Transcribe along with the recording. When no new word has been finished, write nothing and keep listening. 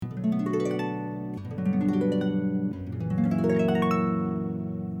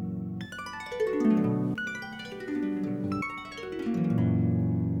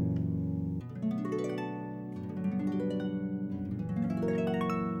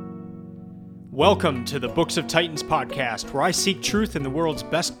Welcome to the Books of Titans podcast, where I seek truth in the world's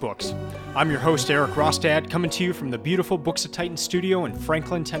best books. I'm your host, Eric Rostad, coming to you from the beautiful Books of Titans studio in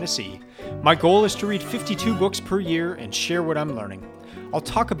Franklin, Tennessee. My goal is to read 52 books per year and share what I'm learning. I'll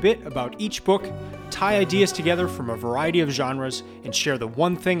talk a bit about each book, tie ideas together from a variety of genres, and share the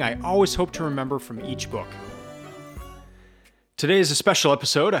one thing I always hope to remember from each book. Today is a special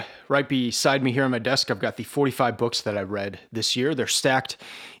episode. Right beside me here on my desk, I've got the 45 books that I read this year. They're stacked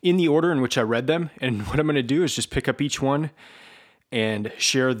in the order in which I read them, and what I'm going to do is just pick up each one and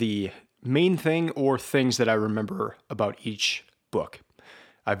share the main thing or things that I remember about each book.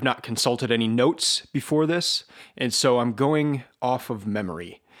 I've not consulted any notes before this, and so I'm going off of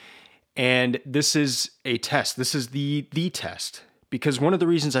memory. And this is a test. This is the test, because one of the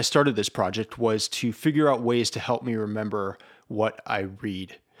reasons I started this project was to figure out ways to help me remember what I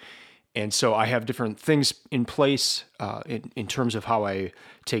read. And so I have different things in place in terms of how I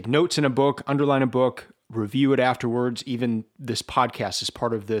take notes in a book, underline a book, review it afterwards. Even this podcast is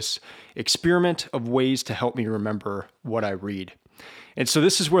part of this experiment of ways to help me remember what I read. And so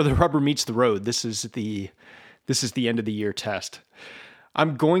this is where the rubber meets the road. This is the end of the year test.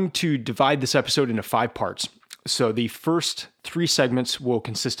 I'm going to divide this episode into 5 parts. So the first 3 segments will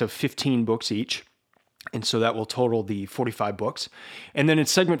consist of 15 books each. And so that will total the 45 books. And then in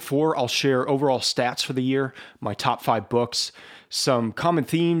segment 4, I'll share overall stats for the year, my top 5 books, some common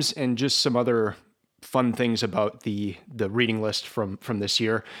themes, and just some other fun things about the reading list from this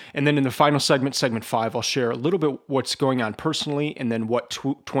year. And then in the final segment, segment 5, I'll share a little bit what's going on personally and then what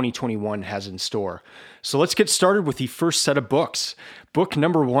 2021 has in store. So let's get started with the first set of books. Book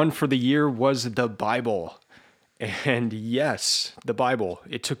number 1 for the year was the Bible. And yes, the Bible.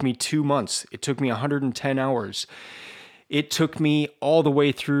 It took me 2 months. It took me 110 hours. It took me all the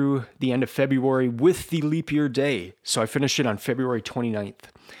way through the end of February with the leap year day. So I finished it on February 29th.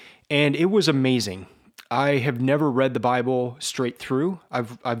 And it was amazing. I have never read the Bible straight through.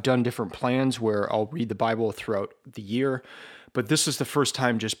 I've done different plans where I'll read the Bible throughout the year. But this is the first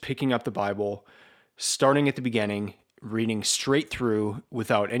time just picking up the Bible, starting at the beginning, reading straight through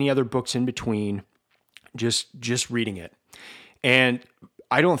without any other books in between. Just reading it. And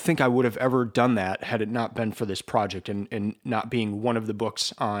I don't think I would have ever done that had it not been for this project and not being one of the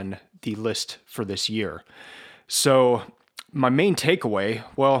books on the list for this year. So my main takeaway,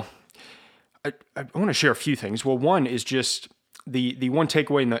 well, I want to share a few things. Well, one is just the one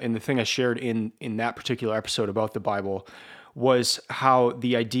takeaway in the thing I shared in that particular episode about the Bible was how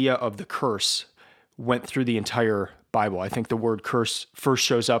the idea of the curse went through the entire Bible. I think the word curse first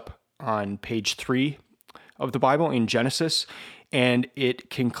shows up on page 3 of the Bible in Genesis, and it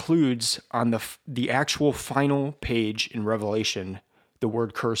concludes on the actual final page in Revelation. The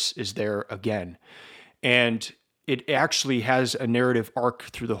word curse is there again, and it actually has a narrative arc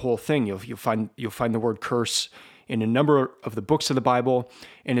through the whole thing. You'll find the word curse in a number of the books of the Bible,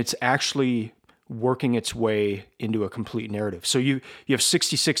 and it's actually working its way into a complete narrative. So you have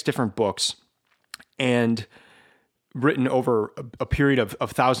 66 different books, and written over a period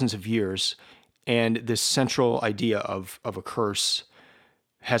of thousands of years. And this central idea of a curse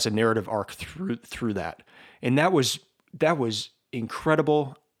has a narrative arc through that. And that was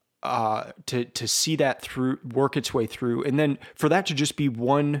incredible to see that work its way through. And then for that to just be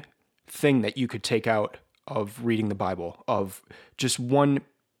one thing that you could take out of reading the Bible, of just one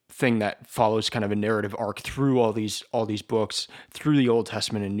thing that follows kind of a narrative arc through all these books, through the Old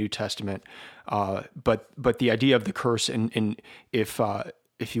Testament and New Testament. But the idea of the curse, and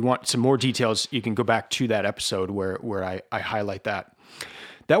if you want some more details, you can go back to that episode where I highlight that.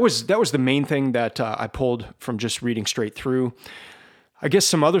 That was the main thing that I pulled from just reading straight through. I guess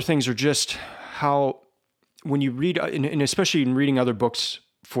some other things are just how when you read, and especially in reading other books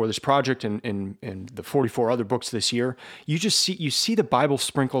for this project and the 44 other books this year, you see the Bible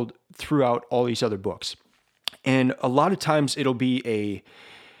sprinkled throughout all these other books. And a lot of times it'll be a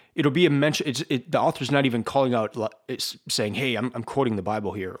mention. The author's not even calling out, saying, "Hey, I'm quoting the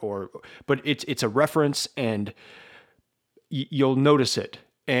Bible here," but it's a reference, and you'll notice it,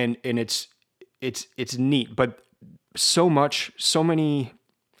 and it's neat. But so many.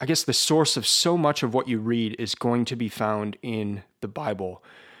 I guess the source of so much of what you read is going to be found in the Bible.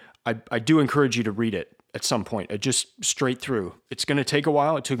 I do encourage you to read it at some point, just straight through. It's going to take a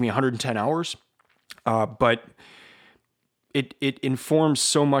while. It took me 110 hours, but it informs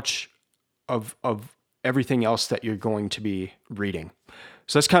so much of everything else that you're going to be reading.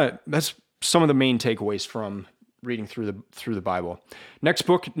 So that's some of the main takeaways from reading through the Bible. Next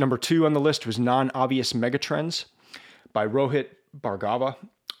book, number 2 on the list, was Non-Obvious Megatrends by Rohit Bhargava.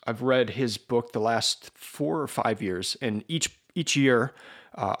 I've read his book the last 4 or 5 years, and each year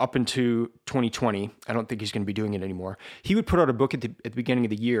up into 2020. I don't think he's going to be doing it anymore. He would put out a book at the beginning of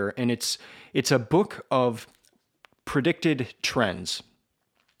the year, and it's a book of predicted trends.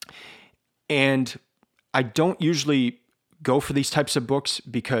 And I don't usually go for these types of books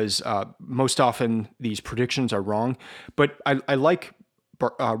because most often these predictions are wrong. But I like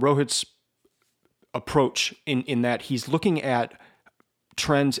Rohit's approach in that he's looking at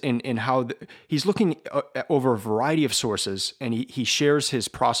trends in how he's looking over a variety of sources, and he shares his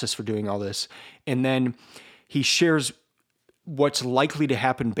process for doing all this. And then he shares what's likely to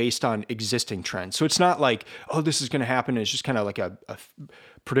happen based on existing trends. So it's not like, oh, this is going to happen. It's just kind of like a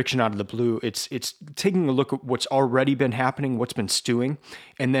prediction out of the blue. It's taking a look at what's already been happening, what's been stewing,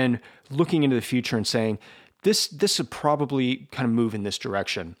 and then looking into the future and saying, this would probably kind of move in this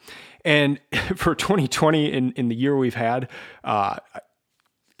direction. And for 2020, in the year we've had,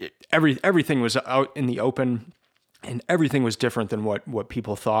 everything was out in the open, and everything was different than what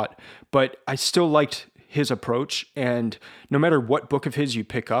people thought. But I still liked his approach, and no matter what book of his you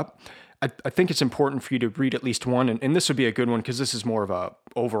pick up, I think it's important for you to read at least one, and this would be a good one because this is more of a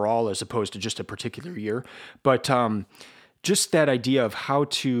overall as opposed to just a particular year. But just that idea of how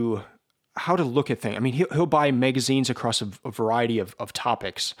to look at things. I mean, he'll buy magazines across a variety of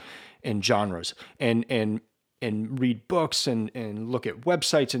topics and genres, and read books and look at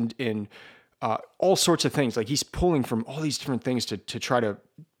websites and all sorts of things. Like, he's pulling from all these different things to try to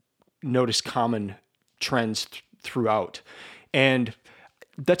notice common trends throughout. And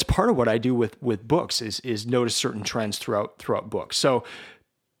that's part of what I do with books is notice certain trends throughout books. So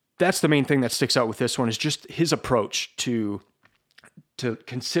that's the main thing that sticks out with this one, is just his approach to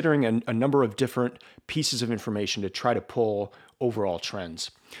considering a number of different pieces of information to try to pull overall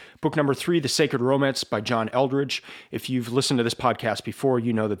trends. Book number 3, The Sacred Romance by John Eldredge. If you've listened to this podcast before,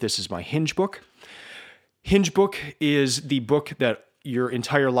 you know that this is my hinge book. Hinge book is the book that your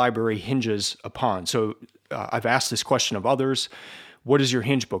entire library hinges upon. So I've asked this question of others. What is your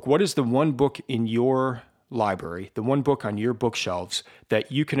hinge book? What is the one book in your library, the one book on your bookshelves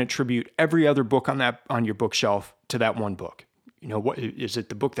that you can attribute every other book on your bookshelf to that one book? You know, what is it?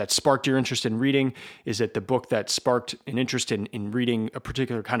 The book that sparked your interest in reading? Is it the book that sparked an interest in reading a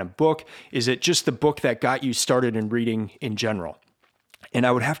particular kind of book? Is it just the book that got you started in reading in general? And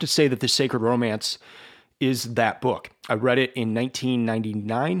I would have to say that The Sacred Romance is that book. I read it in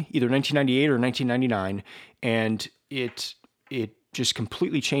 1999, either 1998 or 1999, and it just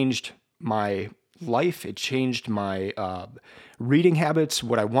completely changed my life. It changed my reading habits,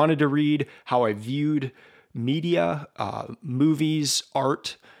 what I wanted to read, how I viewed media, movies,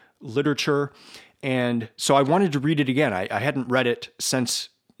 art, literature. And so I wanted to read it again. I hadn't read it since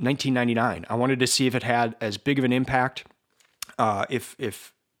 1999. I wanted to see if it had as big of an impact, if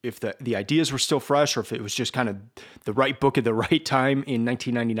the ideas were still fresh, or if it was just kind of the right book at the right time in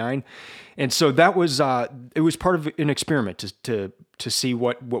 1999. And so that was, it was part of an experiment to see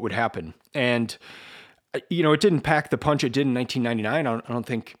what would happen. And, you know, it didn't pack the punch it did in 1999.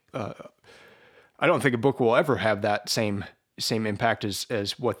 I don't think a book will ever have that same impact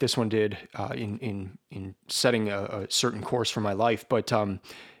as what this one did in setting a certain course for my life. But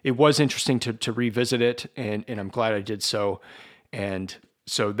it was interesting to revisit it, and I'm glad I did so. And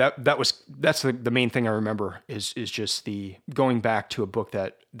so that's the main thing I remember is just the going back to a book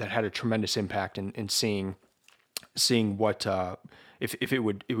that had a tremendous impact, and seeing what if it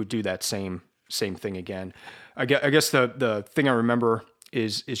would do that same thing again. I guess the thing I remember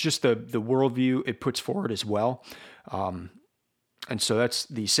is just the worldview it puts forward as well. And so that's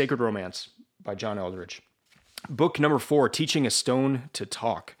The Sacred Romance by John Eldredge. Book number 4, Teaching a Stone to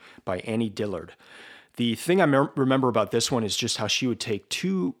Talk by Annie Dillard. The thing I remember about this one is just how she would take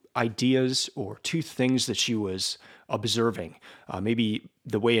two ideas or two things that she was observing, maybe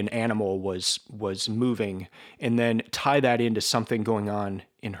the way an animal was moving, and then tie that into something going on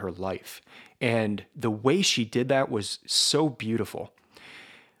in her life. And the way she did that was so beautiful.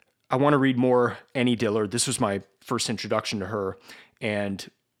 I want to read more Annie Dillard. This was my first introduction to her,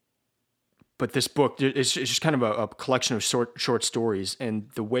 but this book is just kind of a collection of short stories, and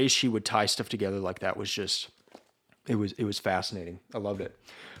the way she would tie stuff together like that was just, it was fascinating. I loved it.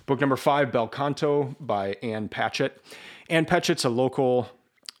 Book number 5, Bel Canto by Ann Patchett. Ann Patchett's a local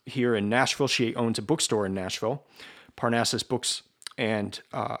here in Nashville. She owns a bookstore in Nashville, Parnassus Books, and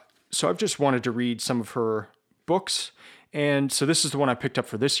so I've just wanted to read some of her books. And so this is the one I picked up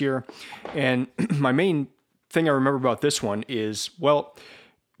for this year. And my main thing I remember about this one is, well,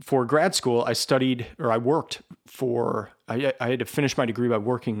 for grad school, I had to finish my degree by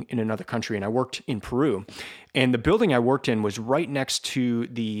working in another country, and I worked in Peru. And the building I worked in was right next to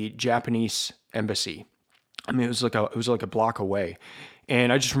the Japanese embassy. I mean, it was like a block away.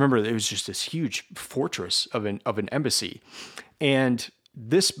 And I just remember it was just this huge fortress of an embassy. And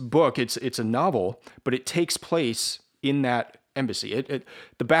this book, it's a novel, but it takes place in that embassy.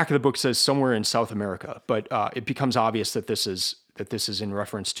 The back of the book says somewhere in South America, but it becomes obvious that this is in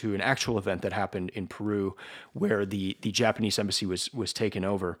reference to an actual event that happened in Peru, where the Japanese embassy was taken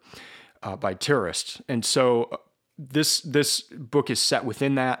over by terrorists. And so this book is set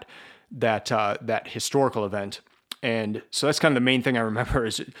within that historical event. And so that's kind of the main thing I remember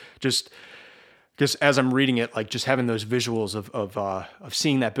is just as I'm reading it, like just having those visuals of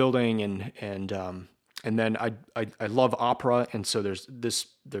seeing that building and then I love opera. And so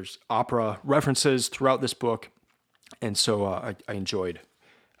there's opera references throughout this book. And so I enjoyed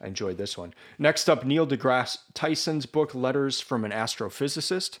this one. Next up, Neil deGrasse Tyson's book, Letters from an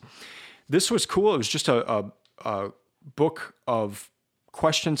Astrophysicist. This was cool. It was just a book of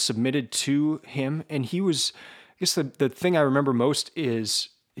questions submitted to him. And he was, I guess the thing I remember most is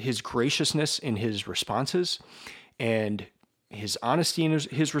his graciousness in his responses and his honesty in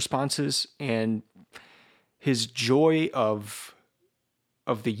his responses and his joy of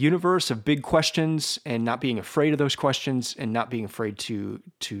the universe, of big questions, and not being afraid of those questions and not being afraid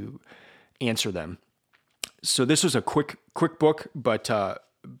to answer them. So this was a quick book, but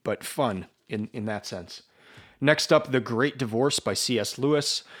fun in that sense. Next up, The Great Divorce by C.S.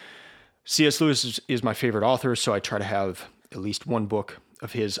 Lewis. C.S. Lewis is my favorite author, so I try to have at least one book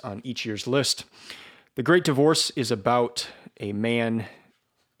of his on each year's list. The Great Divorce is about a man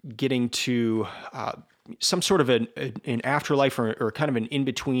getting to some sort of an afterlife or kind of an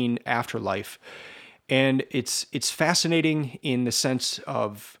in-between afterlife. And it's fascinating in the sense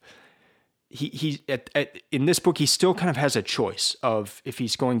of he in this book, he still kind of has a choice of if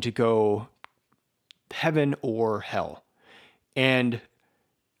he's going to go heaven or hell. And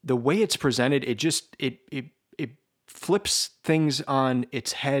the way it's presented, it flips things on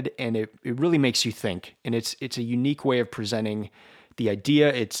its head, and it really makes you think. And it's a unique way of presenting the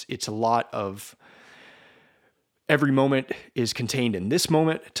idea. It's a lot of every moment is contained in this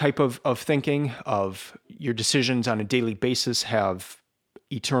moment type of thinking, of your decisions on a daily basis have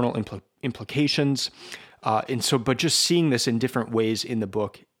eternal implications. And so, but just seeing this in different ways in the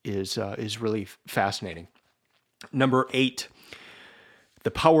book is really fascinating. Number 8,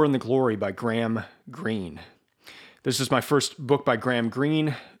 The Power and the Glory by Graham Greene. This is my first book by Graham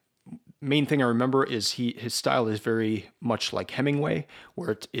Greene. Main thing I remember is his style is very much like Hemingway,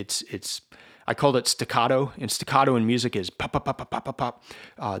 where it's I called it staccato, and staccato in music is pop, pop, pop, pop, pop, pop,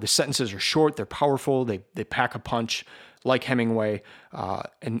 pop. The sentences are short, they're powerful, they pack a punch like Hemingway.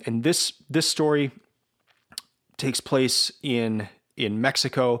 And this story takes place in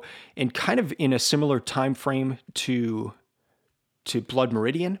Mexico and kind of in a similar time frame to Blood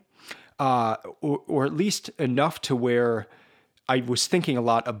Meridian, or at least enough to where I was thinking a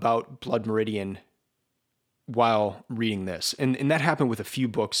lot about Blood Meridian while reading this. And that happened with a few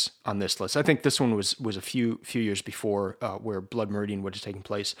books on this list. I think this one was a few years before where Blood Meridian would have taken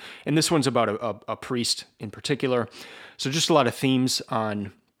place. And this one's about a priest in particular. So just a lot of themes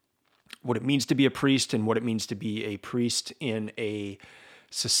on what it means to be a priest and what it means to be a priest in a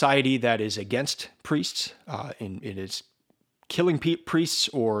society that is against priests. And it is killing priests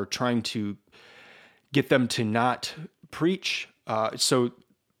or trying to get them to not preach. So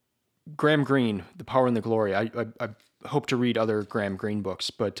Graham Greene, The Power and the Glory. I hope to read other Graham Greene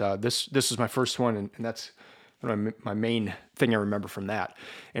books, but this is my first one, and that's my main thing I remember from that.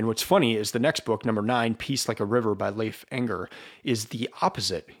 And what's funny is the next book, number 9, Peace Like a River by Leif Enger, is the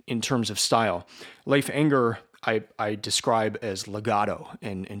opposite in terms of style. Leif Enger I describe as legato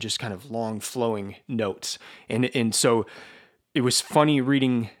and just kind of long flowing notes. And so it was funny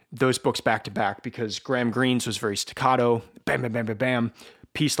reading those books back to back because Graham Greene's was very staccato, bam, bam, bam, bam, bam.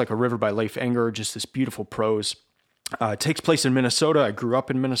 Peace Like a River by Leif Enger, just this beautiful prose. It takes place in Minnesota. I grew up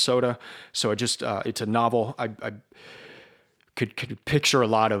in Minnesota, so it's a novel. I could picture a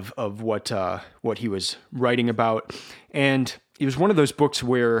lot of what he was writing about, and it was one of those books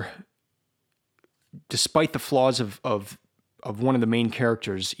where, despite the flaws of one of the main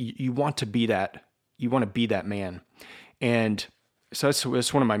characters, you want to be that man, and so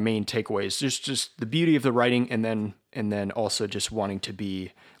that's one of my main takeaways. Just the beauty of the writing, and then also just wanting to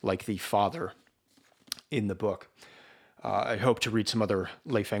be like the father in the book. I hope to read some other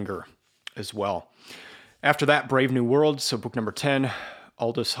Leif Enger as well. After that, Brave New World, so book number 10,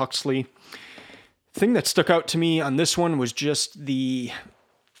 Aldous Huxley. The thing that stuck out to me on this one was just it's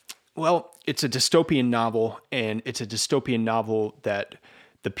a dystopian novel, and it's a dystopian novel that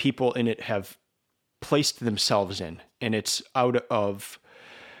the people in it have placed themselves in, and it's out of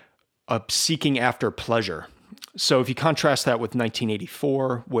seeking after pleasure. So if you contrast that with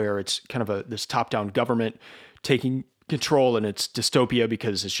 1984, where it's kind of this top-down government taking control and it's dystopia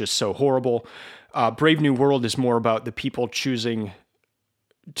because it's just so horrible, Brave New World is more about the people choosing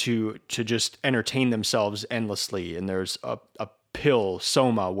to just entertain themselves endlessly. And there's a pill,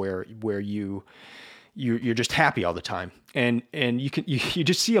 soma, where you're just happy all the time. And you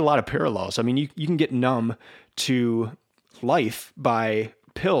just see a lot of parallels. I mean, you can get numb to life by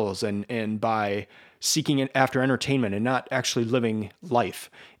pills and by seeking after entertainment and not actually living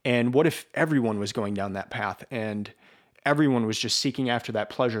life. And what if everyone was going down that path and everyone was just seeking after that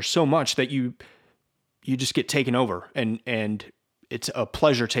pleasure so much that you just get taken over, and it's a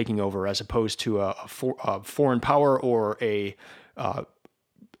pleasure taking over as opposed to a foreign power or a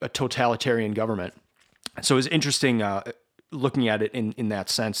totalitarian government. So it's interesting looking at it in that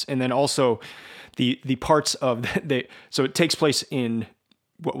sense. And then also the parts of so it takes place in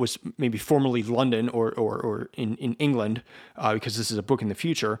what was maybe formerly London or in England, because this is a book in the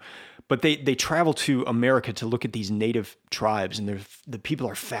future, but they travel to America to look at these native tribes, and the people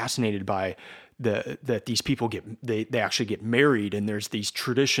are fascinated by that these people they actually get married, and there's these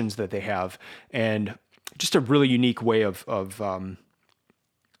traditions that they have, and just a really unique way of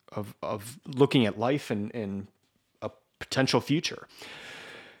looking at life and a potential future.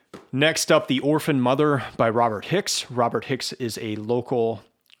 Next up, The Orphan Mother by Robert Hicks. Robert Hicks is a local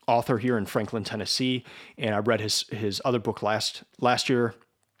author here in Franklin, Tennessee, and I read his other book last year,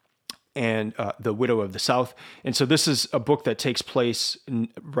 and The Widow of the South. And so this is a book that takes place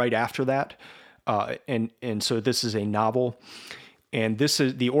right after that, and so this is a novel, and this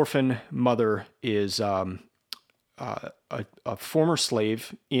is The Orphan Mother is a former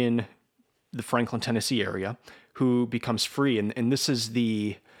slave in the Franklin, Tennessee area who becomes free, and this is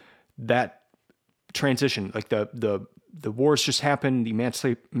that transition, like the wars just happened, the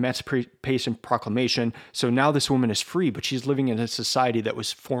Emancipation Proclamation. So now this woman is free, but she's living in a society that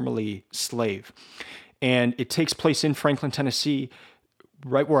was formerly slave. And it takes place in Franklin, Tennessee,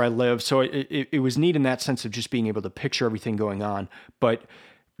 right where I live. So it was neat in that sense of just being able to picture everything going on. But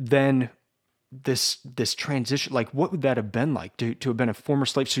then this transition, like what would that have been like to have been a former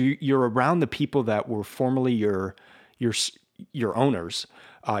slave? So you're around the people that were formerly your owners.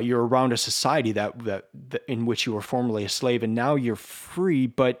 You're around a society that in which you were formerly a slave, and now you're free.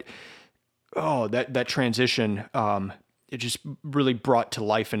 But that transition, it just really brought to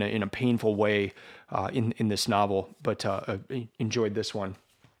life in a painful way in this novel. But I enjoyed this one.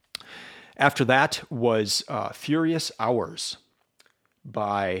 After that was Furious Hours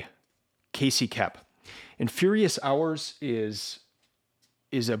by Casey Koepp. And Furious Hours is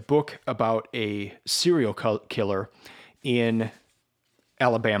a book about a serial killer in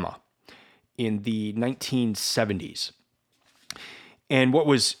Alabama in the 1970s. And what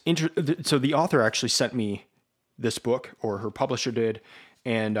was so the author actually sent me this book, or her publisher did,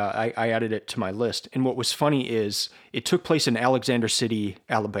 and I added it to my list. And what was funny is it took place in Alexander City,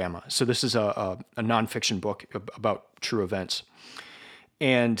 Alabama. So this is a nonfiction book about true events.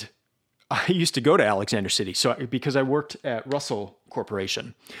 And I used to go to Alexander City, because I worked at Russell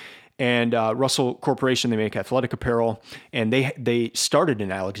Corporation. And Russell Corporation, they make athletic apparel, and they started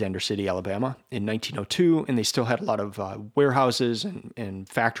in Alexander City, Alabama in 1902, and they still had a lot of warehouses and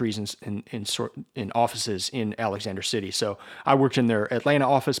factories and offices in Alexander City. So I worked in their Atlanta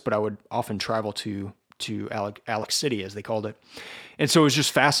office, but I would often travel to Alex City, as they called it. And so it was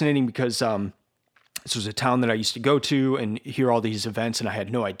just fascinating because this was a town that I used to go to and hear all these events, and I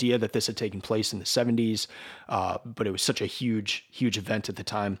had no idea that this had taken place in the 70s, but it was such a huge, huge event at the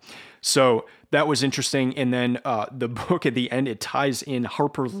time. So that was interesting. And then the book at the end, it ties in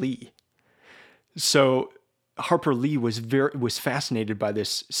Harper Lee. So Harper Lee was fascinated by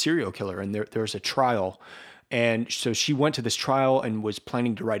this serial killer, and there was a trial. And so she went to this trial and was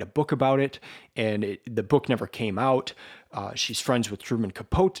planning to write a book about it, and the book never came out. She's friends with Truman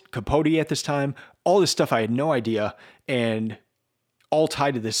Capote at this time. All this stuff I had no idea, and all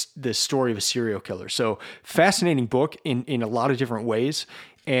tied to this story of a serial killer. So fascinating book in a lot of different ways.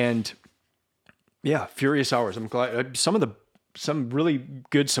 And yeah, Furious Hours. I'm glad some really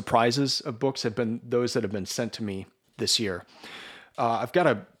good surprises of books have been those that have been sent to me this year. I've got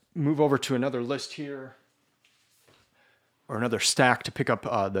to move over to another list here, or another stack, to pick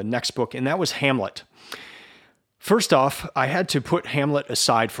up the next book, and that was Hamlet. First off, I had to put Hamlet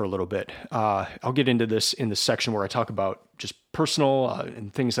aside for a little bit. I'll get into this in the section where I talk about just personal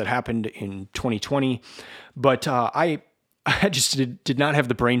and things that happened in 2020. But I just did not have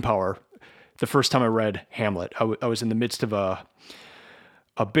the brain power the first time I read Hamlet. I was in the midst of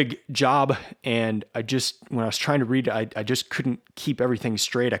a big job, and when I was trying to read it, I just couldn't keep everything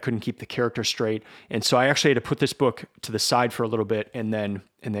straight. I couldn't keep the character straight. And so I actually had to put this book to the side for a little bit and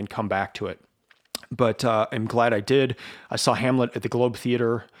then come back to it. But I'm glad I did. I saw Hamlet at the Globe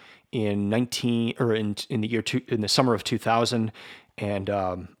Theater in the summer of 2000, and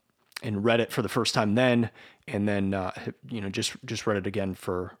read it for the first time then, and then just read it again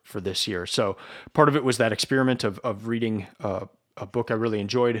for this year. So part of it was that experiment of reading a book I really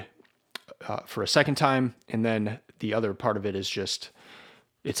enjoyed for a second time, and then the other part of it is just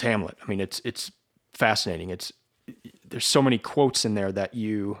it's Hamlet. I mean, it's fascinating. There's so many quotes in there that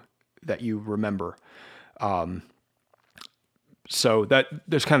you remember. So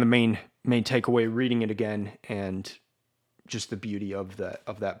there's kind of the main takeaway reading it again, and just the beauty of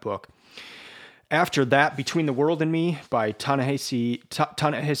that book. After that, Between the World and Me by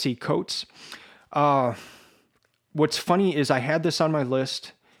Ta-Nehisi Coates. What's funny is I had this on my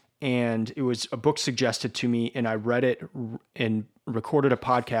list, and it was a book suggested to me, and I read it and recorded a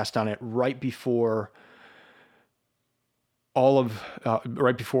podcast on it right before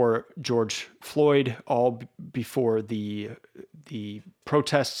right before George Floyd, before the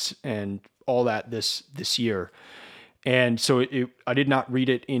protests and all that this year. And so I did not read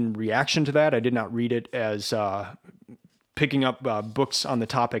it in reaction to that. I did not read it as picking up books on the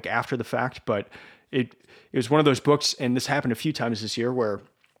topic after the fact, but it was one of those books, and this happened a few times this year, where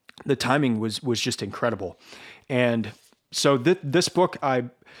the timing was just incredible. And so this book,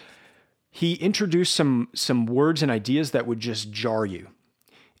 he introduced some words and ideas that would just jar you.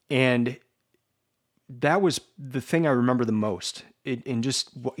 And that was the thing I remember the most. And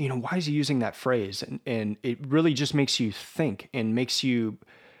just, why is he using that phrase? And it really just makes you think and makes you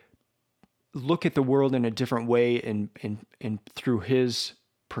look at the world in a different way and through his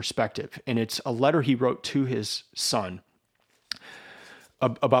perspective. And it's a letter he wrote to his son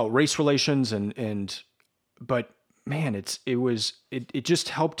about race relations but man, it just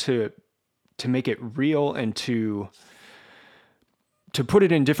helped to make it real and to put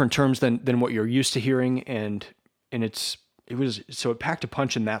it in different terms than what you're used to hearing. And it packed a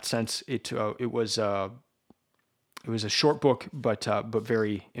punch in that sense. It was a short book, but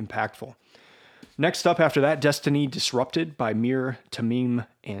very impactful. Next up after that, Destiny Disrupted by Mir Tamim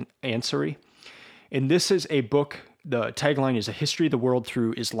Ansari. And this is a book, the tagline is A History of the World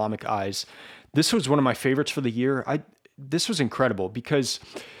Through Islamic Eyes. This was one of my favorites for the year. This was incredible because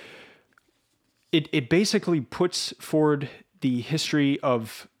it basically puts forward the history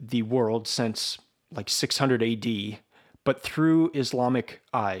of the world since like 600 AD, but through Islamic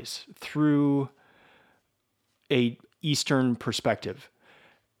eyes, through a Eastern perspective,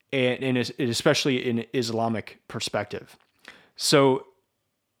 and especially an Islamic perspective. So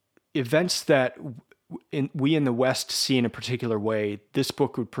events that we in the West see in a particular way, this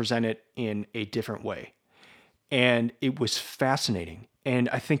book would present it in a different way. And it was fascinating. And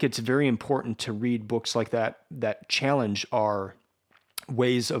I think it's very important to read books like that challenge our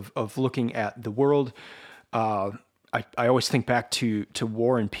ways of looking at the world. I always think back to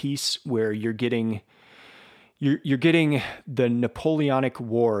War and Peace, where you're getting the Napoleonic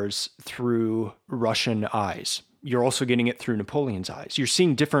Wars through Russian eyes. You're also getting it through Napoleon's eyes. You're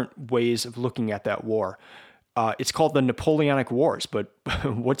seeing different ways of looking at that war. It's called the Napoleonic Wars, but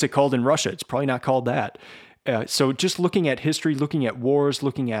what's it called in Russia? It's probably not called that. So just looking at history, looking at wars,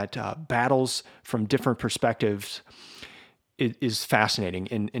 looking at battles from different perspectives is fascinating.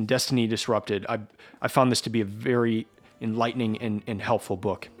 In Destiny Disrupted, I found this to be a very enlightening and helpful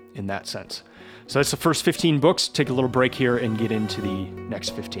book in that sense. So that's the first 15 books. Take a little break here and get into the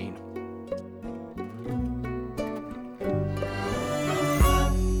next 15.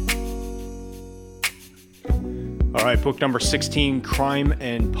 All right, book number 16, Crime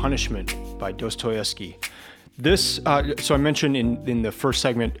and Punishment by Dostoevsky. This, so I mentioned in the first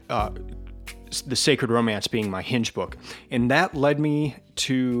segment, The Sacred Romance being my hinge book, and that led me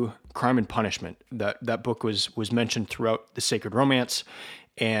to Crime and Punishment. That book was mentioned throughout The Sacred Romance,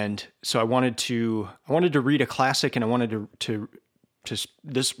 and so I wanted to read a classic, and I wanted to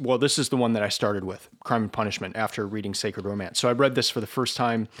this is the one that I started with, Crime and Punishment, after reading Sacred Romance. So I read this for the first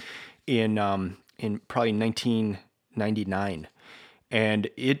time in probably 1999. And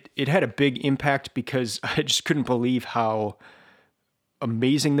it had a big impact because I just couldn't believe how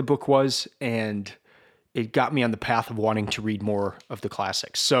amazing the book was, and it got me on the path of wanting to read more of the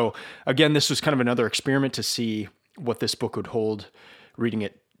classics. So again, this was kind of another experiment to see what this book would hold, reading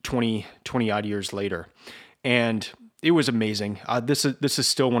it 20 odd years later. And it was amazing. This is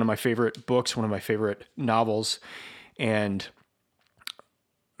still one of my favorite books, one of my favorite novels. And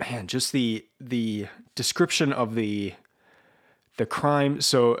man, just the description of the the crime.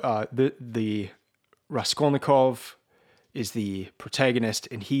 So the Raskolnikov is the protagonist,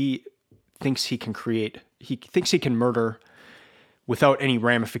 and he thinks he can murder without any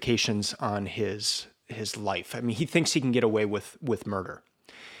ramifications on his life. I mean, he thinks he can get away with murder.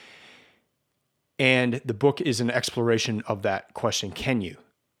 And the book is an exploration of that question. Can you?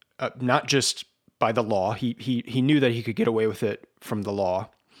 Not just by the law. He knew that he could get away with it from the law,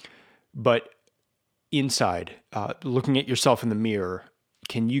 but inside, looking at yourself in the mirror,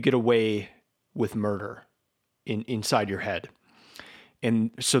 can you get away with murder inside your head?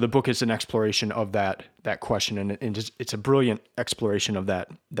 And so the book is an exploration of that question, and it's a brilliant exploration of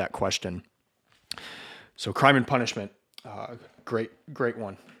that question. So Crime and Punishment, great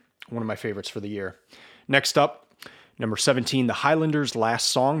one of my favorites for the year. Next up, number 17, The Highlanders' Last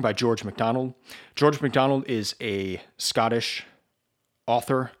Song by George MacDonald. George MacDonald is a Scottish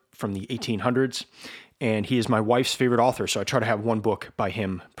author from the 1800s, and he is my wife's favorite author, so I try to have one book by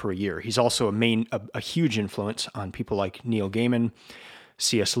him per year. He's also a huge influence on people like Neil Gaiman,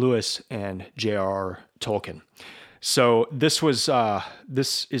 C.S. Lewis, and J.R.R. Tolkien. So this is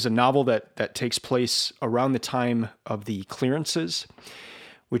a novel that takes place around the time of the clearances,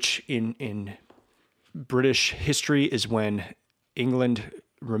 which in British history is when England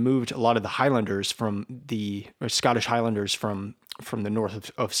removed a lot of the Highlanders Scottish Highlanders from the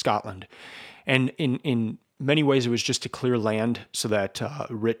north of Scotland. And in many ways, it was just to clear land so that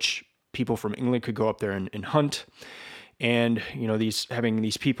rich people from England could go up there and hunt. And, having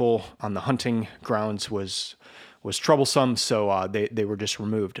these people on the hunting grounds was troublesome, so they were just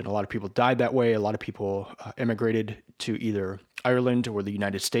removed. And a lot of people died that way. A lot of people emigrated to either Ireland or the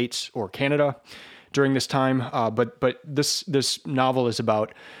United States or Canada during this time. But this novel is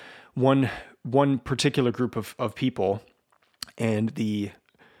about one particular group of people, and the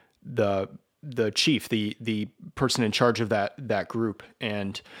chief, the person in charge of that group.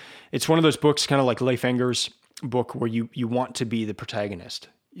 And it's one of those books, kind of like Leif Enger's book, where you want to be the protagonist.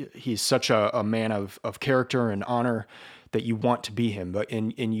 He's such a man of character and honor that you want to be him,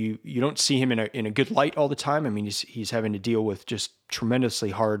 and you don't see him in a good light all the time. I mean, he's having to deal with just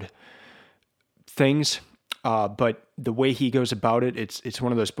tremendously hard things, but the way he goes about it, it's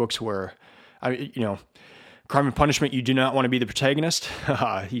one of those books where Crime and Punishment, you do not want to be the protagonist.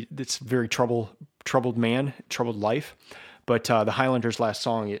 It's a very troubled man, troubled life. But The Highlanders' Last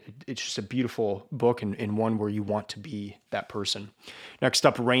Song, it's just a beautiful book and one where you want to be that person. Next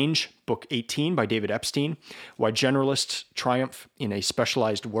up, Range, book 18 by David Epstein, Why Generalists Triumph in a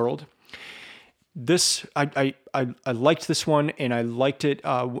Specialized World. This, I liked this one, and I liked it.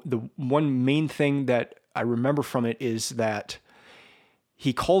 The one main thing that I remember from it is that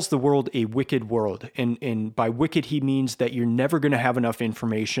he calls the world a wicked world. And by wicked, he means that you're never going to have enough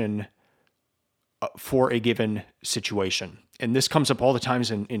information for a given situation. And this comes up all the times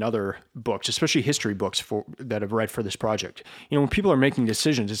in other books, especially history books that I've read for this project. When people are making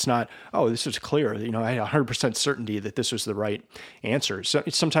decisions, it's not, oh, this was clear. I had 100% certainty that this was the right answer. So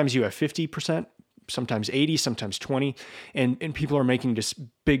sometimes you have 50%, sometimes 80, sometimes 20, and people are making just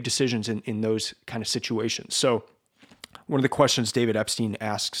big decisions in those kind of situations. So one of the questions David Epstein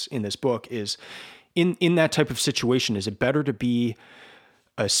asks in this book is, in that type of situation, is it better to be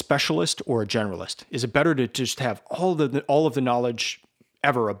a specialist or a generalist? Is it better to just have all of the knowledge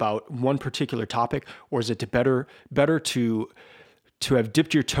ever about one particular topic, or is it better to have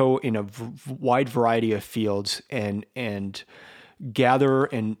dipped your toe in a wide variety of fields and gather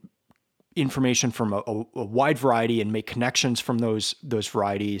information from a wide variety and make connections from those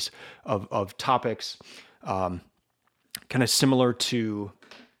varieties of topics, kind of similar to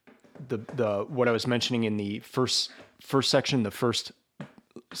the what I was mentioning in the first section, the first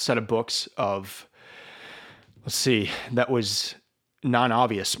set of books of, that was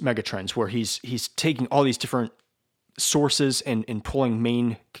non-obvious megatrends, where he's taking all these different sources and pulling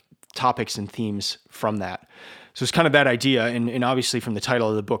main topics and themes from that. So it's kind of that idea, and obviously from the title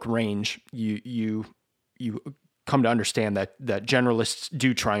of the book, Range, you come to understand that generalists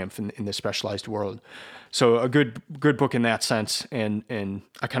do triumph in this specialized world. So a good book in that sense, and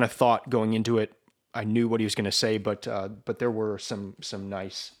I kind of thought going into it, I knew what he was going to say, but there were some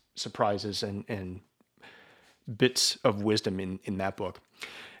nice surprises and bits of wisdom in that book.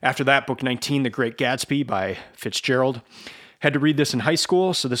 After that, book 19, The Great Gatsby by Fitzgerald. Had to read this in high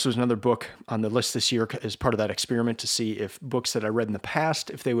school, so this was another book on the list this year as part of that experiment to see if books that I read in the past,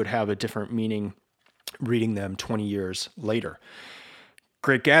 if they would have a different meaning reading them 20 years later.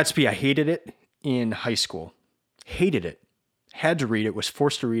 Great Gatsby, I hated it in high school. Hated it. Had to read it, was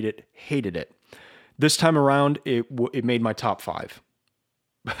forced to read it, hated it. This time around, it made my top 5.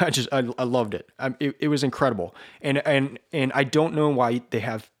 I loved it. It was incredible. And I don't know why they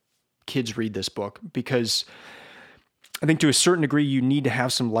have kids read this book, because I think to a certain degree, you need to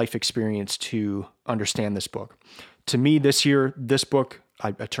have some life experience to understand this book. To me, this year, this book,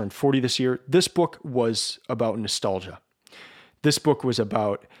 I turned 40 this year. This book was about nostalgia. This book was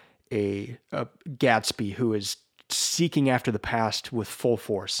about a Gatsby who is seeking after the past with full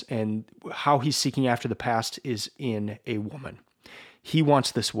force. And how he's seeking after the past is in a woman. He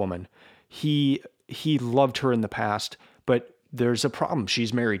wants this woman. He loved her in the past, but there's a problem.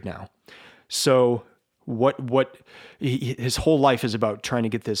 She's married now. So his whole life is about trying to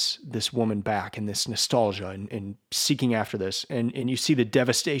get this woman back, and this nostalgia and seeking after this. And you see the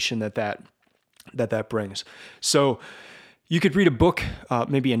devastation that brings. So you could read a book,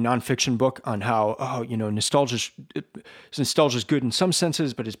 maybe a nonfiction book, on how, nostalgia is good in some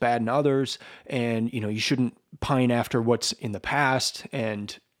senses, but it's bad in others. And, you shouldn't pine after what's in the past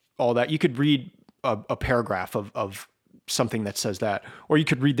and all that. You could read a paragraph of something that says that, or you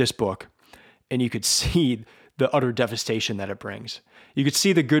could read this book and you could see the utter devastation that it brings. You could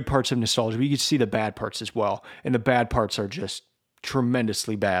see the good parts of nostalgia, but you could see the bad parts as well. And the bad parts are just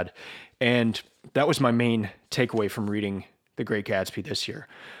tremendously bad. And that was my main takeaway from reading The Great Gatsby this year.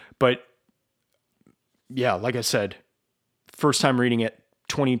 But yeah, like I said, first time reading it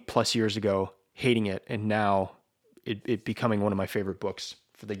 20 plus years ago, hating it, and now it becoming one of my favorite books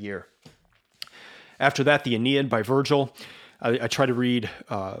for the year. After that, the Aeneid by Virgil. I try to read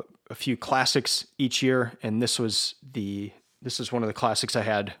a few classics each year, and this is one of the classics I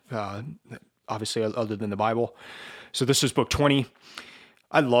had, obviously other than the Bible. So this was book 20.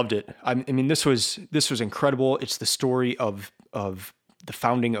 I loved it. I mean, this was incredible. It's the story of the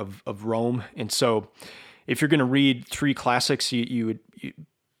founding of Rome. And so if you're going to read three classics, you would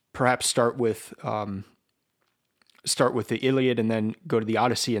perhaps start with the Iliad, and then go to the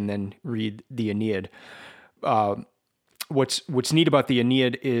Odyssey, and then read the Aeneid. What's neat about the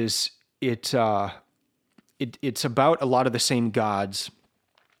Aeneid is it's about a lot of the same gods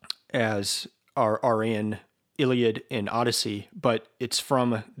as are in Iliad and Odyssey, but it's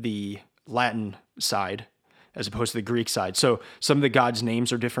from the Latin side as opposed to the Greek side. So some of the gods'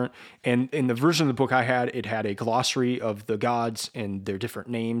 names are different. And in the version of the book I had, it had a glossary of the gods and their different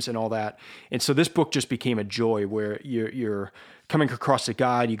names and all that. And so this book just became a joy, where you're coming across a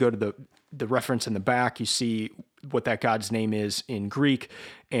god, you go to the reference in the back, you see what that god's name is in Greek,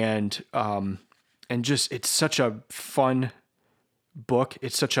 and just, it's such a fun book.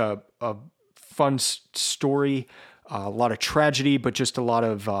 It's such a fun story, a lot of tragedy, but just a lot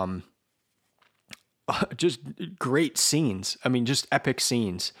of just great scenes. I mean, just epic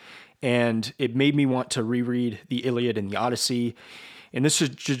scenes. And it made me want to reread the Iliad and the Odyssey. And it's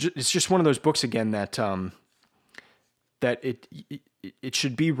just one of those books again that it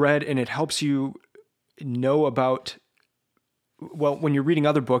should be read, and it helps you know about, well, when you're reading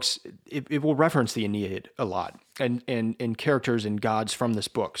other books, it will reference the Aeneid a lot and characters and gods from this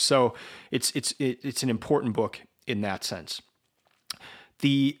book. So it's an important book in that sense.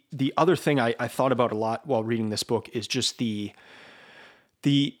 The other thing I thought about a lot while reading this book is just the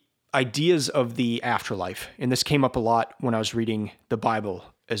ideas of the afterlife. And this came up a lot when I was reading the Bible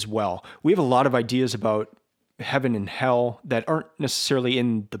as well. We have a lot of ideas about heaven and hell that aren't necessarily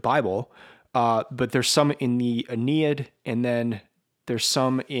in the Bible, but there's some in the Aeneid, and then there's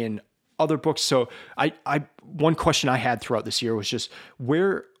some in other books. So one question I had throughout this year was just,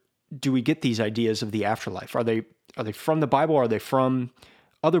 where do we get these ideas of the afterlife? Are they from the Bible? Are they from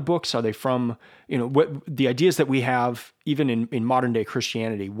other books? Are they from, what the ideas that we have even in modern day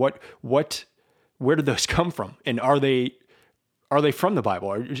Christianity? Where do those come from? And are they from the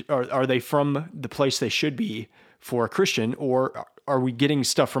Bible? Are they from the place they should be for a Christian, or are we getting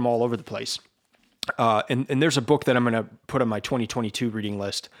stuff from all over the place? And there's a book that I'm going to put on my 2022 reading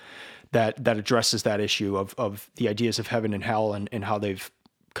list that addresses that issue of the ideas of heaven and hell and how they've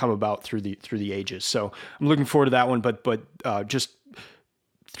come about through the ages. So I'm looking forward to that one. But just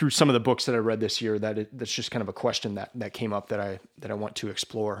through some of the books that I read this year, that's just kind of a question that came up that I want to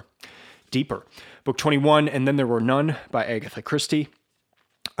explore deeper. Book 21, And Then There Were None by Agatha Christie.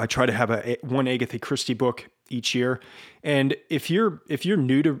 I try to have one Agatha Christie book each year. And if you're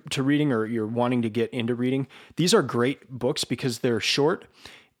new to reading, or you're wanting to get into reading, these are great books because they're short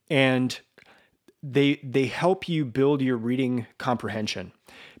and they help you build your reading comprehension,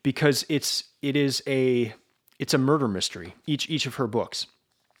 because it's a murder mystery, each of her books.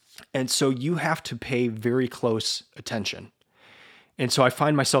 And so you have to pay very close attention. And so I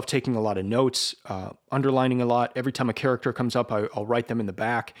find myself taking a lot of notes, underlining a lot. Every time a character comes up, I'll write them in the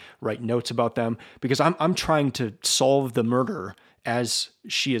back, write notes about them, because I'm trying to solve the murder as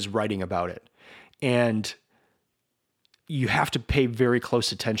she is writing about it. And you have to pay very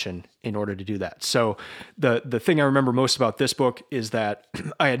close attention in order to do that. So the thing I remember most about this book is that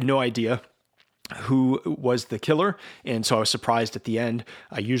I had no idea who was the killer, and so I was surprised at the end.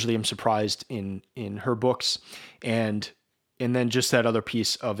 I usually am surprised in her books, and then just that other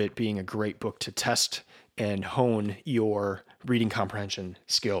piece of it being a great book to test and hone your reading comprehension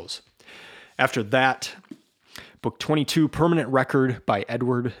skills. After that, book 22, Permanent Record by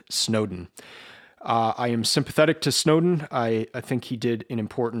Edward Snowden. I am sympathetic to Snowden. I think he did an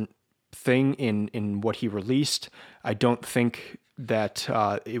important thing in what he released. I don't think that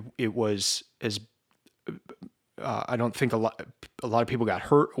it was as I don't think a lot of people got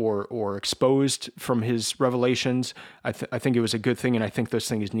hurt or exposed from his revelations. I think it was a good thing, and I think those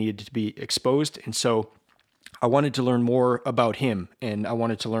things needed to be exposed. And so I wanted to learn more about him, and I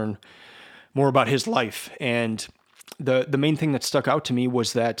wanted to learn more about his life. And the main thing that stuck out to me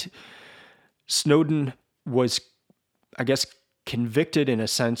was that Snowden was, I guess, convicted in a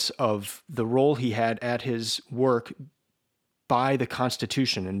sense of the role he had at his work by the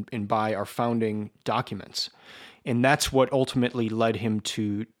Constitution and by our founding documents. And that's what ultimately led him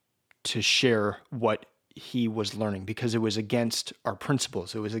to share what he was learning, because it was against our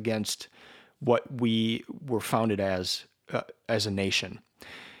principles. It was against what we were founded as a nation.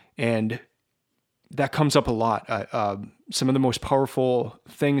 And that comes up a lot. Some of the most powerful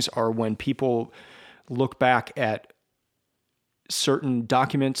things are when people look back at certain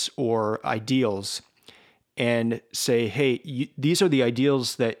documents or ideals and say, hey, these are the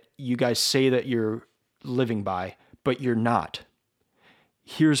ideals that you guys say that you're living by, but you're not.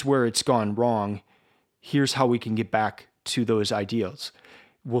 Here's where it's gone wrong. Here's how we can get back to those ideals.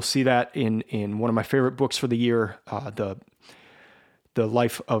 We'll see that in one of my favorite books for the year, The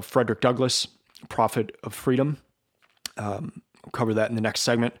Life of Frederick Douglass, Prophet of Freedom. I'll cover that in the next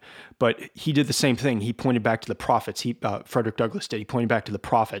segment. But he did the same thing. He pointed back to the prophets. Frederick Douglass did. He pointed back to the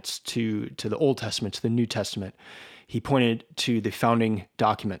prophets, to the Old Testament, to the New Testament. He pointed to the founding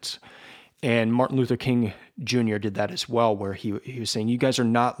documents. And Martin Luther King Jr. did that as well, where he was saying, you guys are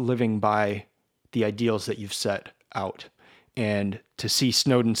not living by the ideals that you've set out. And to see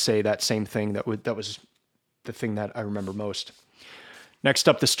Snowden say that same thing, that was the thing that I remember most. Next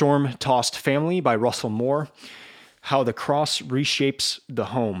up, The Storm-Tossed Family by Russell Moore. How the Cross Reshapes the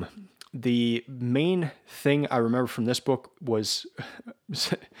Home. The main thing I remember from this book was,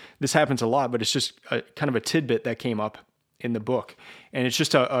 this happens a lot, but it's just kind of a tidbit that came up in the book. And it's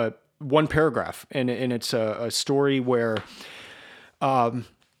just a one paragraph. And it's a story where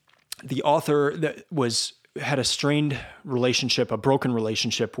the author had a strained relationship, a broken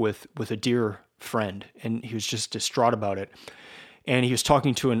relationship with a dear friend. And he was just distraught about it. And he was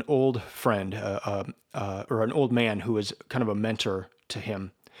talking to an old friend, or an old man who was kind of a mentor to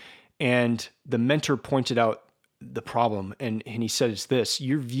him. And the mentor pointed out the problem, and he says this: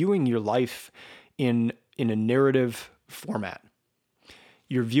 you're viewing your life in a narrative format.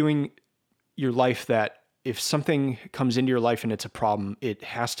 You're viewing your life that if something comes into your life and it's a problem, it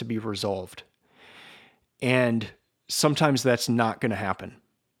has to be resolved. And sometimes that's not going to happen.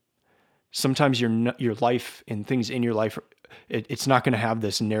 Sometimes your life and things in your life, it's not going to have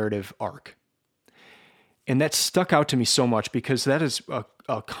this narrative arc. And that stuck out to me so much because that is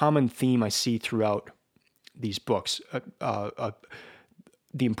a common theme I see throughout these books.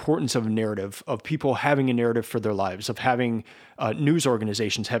 The importance of a narrative, of people having a narrative for their lives, of having news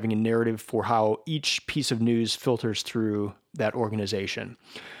organizations having a narrative for how each piece of news filters through that organization.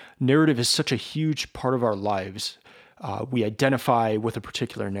 Narrative is such a huge part of our lives. We identify with a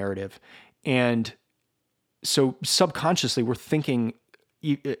particular narrative. And so subconsciously, we're thinking,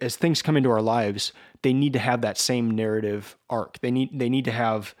 as things come into our lives, they need to have that same narrative arc. They need to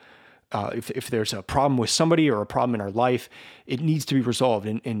have, if there's a problem with somebody or a problem in our life, it needs to be resolved.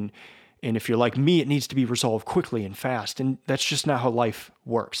 And if you're like me, it needs to be resolved quickly and fast. And that's just not how life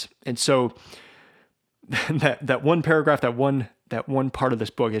works. And so that one paragraph, that one part of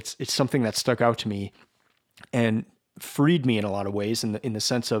this book, it's something that stuck out to me and freed me in a lot of ways, in the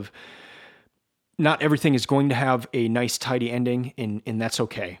sense of, not everything is going to have a nice, tidy ending, and that's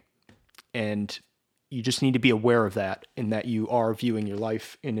okay. And you just need to be aware of that, and that you are viewing your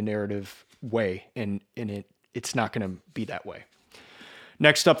life in a narrative way, and it's not going to be that way.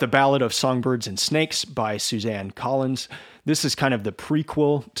 Next up, The Ballad of Songbirds and Snakes by Suzanne Collins. This is kind of the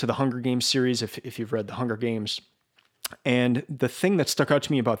prequel to the Hunger Games series, if you've read the Hunger Games. And the thing that stuck out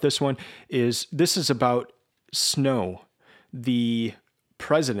to me about this one is this is about Snow, the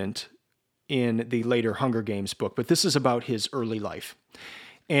president in the later Hunger Games book, but this is about his early life.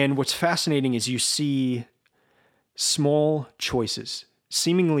 And what's fascinating is you see small choices,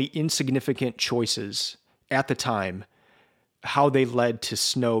 seemingly insignificant choices at the time, how they led to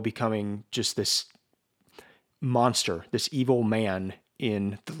Snow becoming just this monster, this evil man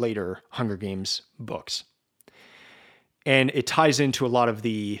in the later Hunger Games books. And it ties into a lot of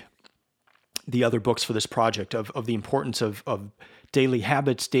the other books for this project of the importance of daily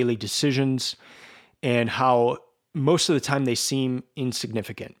habits, daily decisions, and how most of the time they seem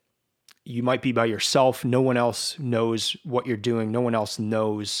insignificant. You might be by yourself. No one else knows what you're doing. No one else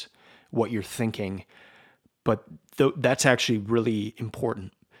knows what you're thinking. But that's actually really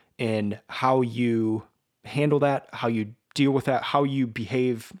important. And how you handle that, how you deal with that, how you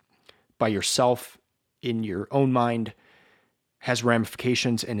behave by yourself in your own mind has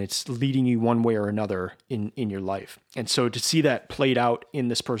ramifications, and it's leading you one way or another in your life. And so to see that played out in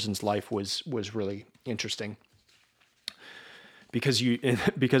this person's life was really interesting. Because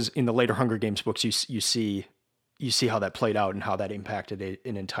in the later Hunger Games books, you see how that played out and how that impacted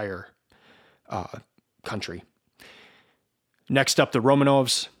an entire country. Next up, The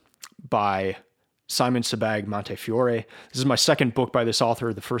Romanovs by Simon Sebag Montefiore. This is my second book by this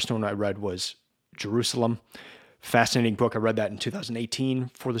author. The first one I read was Jerusalem. Fascinating book. I read that in 2018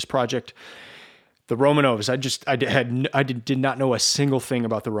 for this project. The Romanovs. I did not know a single thing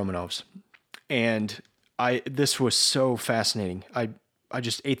about the Romanovs, and this was so fascinating. I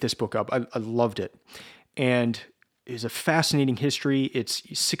just ate this book up. I loved it, and it was a fascinating history. It's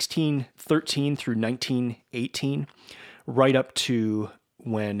 1613 through 1918, right up to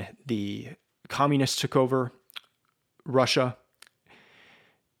when the communists took over Russia.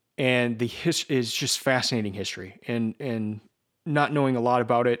 And the history is just fascinating history, and not knowing a lot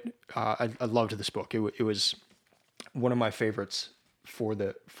about it, I loved this book. It was one of my favorites for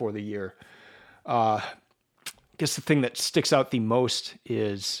the year. I guess the thing that sticks out the most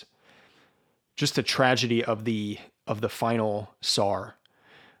is just the tragedy of the final Tsar,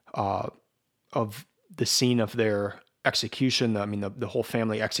 of the scene of their execution. I mean, the whole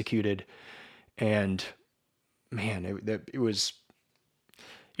family executed, and man, it was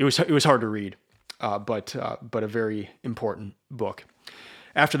hard to read, but a very important book.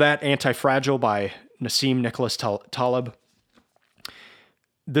 After that, Anti-Fragile by Nassim Nicholas Taleb.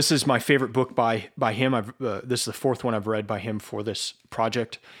 This is my favorite book by him. This is the fourth one I've read by him for this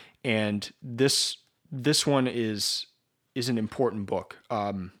project, and this one is an important book.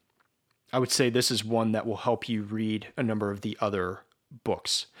 I would say this is one that will help you read a number of the other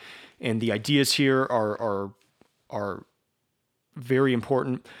books, and the ideas here are very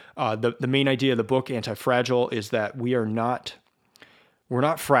important. The main idea of the book, Anti-Fragile, is that we're not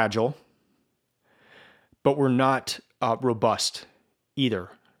fragile, but we're not robust either.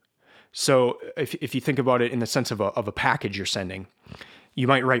 So if you think about it in the sense of a package you're sending, you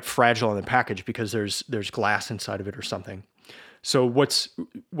might write fragile on the package because there's glass inside of it or something. So what's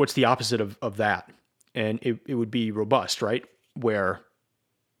the opposite of that? And it would be robust, right? Where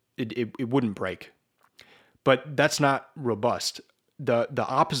it wouldn't break. But that's not robust. The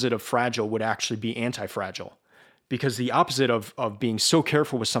opposite of fragile would actually be anti-fragile, because the opposite of being so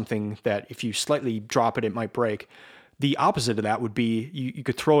careful with something that if you slightly drop it, it might break. The opposite of that would be you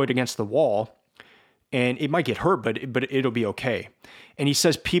could throw it against the wall and it might get hurt, but it'll be okay. And he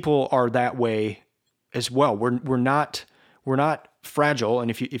says people are that way as well. We're not fragile, and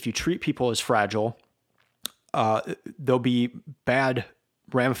if you treat people as fragile, there'll be bad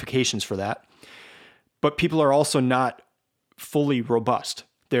ramifications for that. But people are also not fully robust.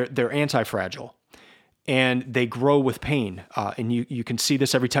 They're anti-fragile, and they grow with pain. And you can see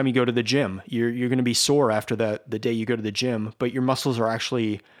this every time you go to the gym. You're going to be sore after the day you go to the gym, but your muscles are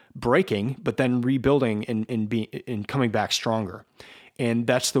actually breaking, but then rebuilding and coming back stronger. And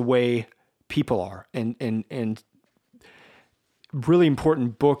that's the way people are. And really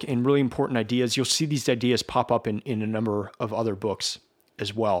important book and really important ideas. You'll see these ideas pop up in a number of other books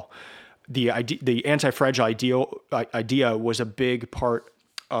as well. The anti-fragile idea was a big part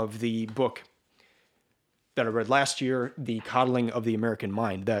of the book that I read last year, The Coddling of the American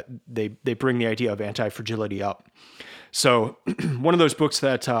Mind, that they bring the idea of anti-fragility up. So one of those books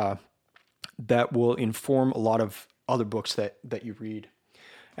that will inform a lot of other books that you read.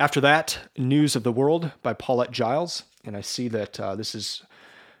 After that, News of the World by Paulette Giles. And I see that this is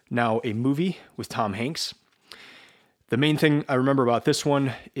now a movie with Tom Hanks. The main thing I remember about this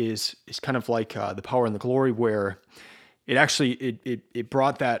one is kind of like The Power and the Glory, where it actually it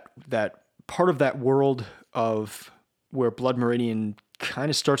brought that part of that world of where Blood Meridian kind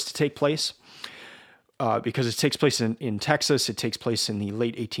of starts to take place, because it takes place in Texas. It takes place in the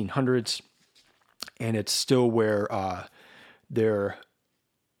late 1800s, and it's still where there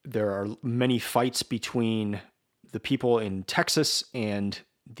are many fights between the people in Texas and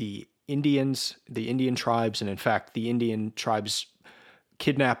the Indians, the Indian tribes, and in fact, the Indian tribes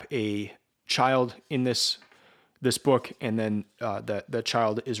kidnap a child in this book, and then that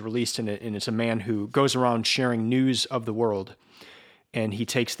child is released, and it's a man who goes around sharing news of the world, and he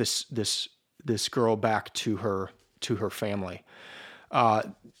takes this girl back to her family.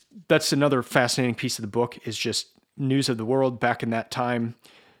 That's another fascinating piece of the book, is just news of the world. Back in that time,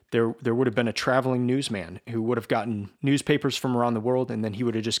 there would have been a traveling newsman who would have gotten newspapers from around the world, and then he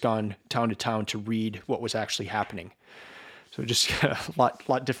would have just gone town to town to read what was actually happening. So just a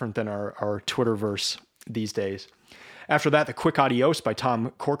lot different than our Twitterverse these days. After that, The Quick Adios by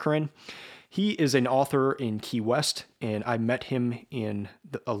Tom Corcoran. He is an author in Key West, and I met him in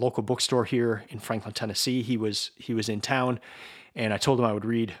a local bookstore here in Franklin, Tennessee. He was in town, and I told him I would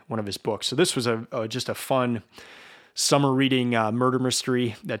read one of his books. So this was just a fun summer reading murder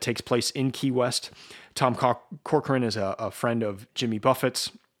mystery that takes place in Key West. Tom Corcoran is a friend of Jimmy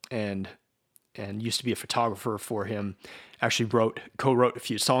Buffett's, and used to be a photographer for him. Actually co-wrote a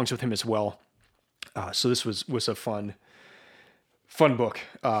few songs with him as well. So this was a fun book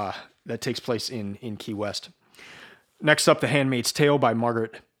that takes place in Key West. Next up, The Handmaid's Tale by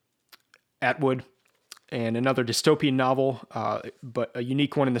Margaret Atwood, and another dystopian novel, but a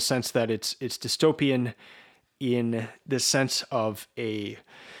unique one in the sense that it's dystopian in the sense of a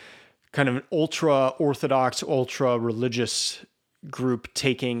kind of an ultra-orthodox, ultra-religious group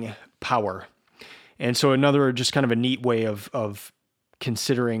taking power. And so another just kind of a neat way of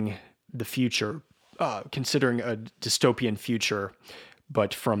considering the future, considering a dystopian future,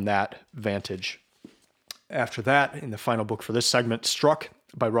 but from that vantage. After that, in the final book for this segment, Struck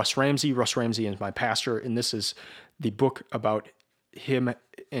by Russ Ramsey. Russ Ramsey is my pastor, and this is the book about him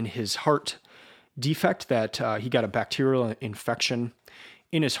and his heart defect, that he got a bacterial infection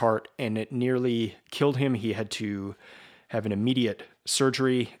in his heart, and it nearly killed him. He had to have an immediate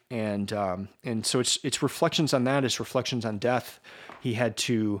surgery, and so it's reflections on that. It's reflections on death. He had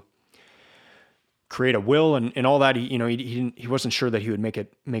to create a will and all that. He wasn't sure that he would make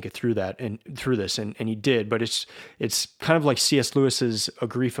it through that and through this, and he did. But it's kind of like C.S. Lewis's A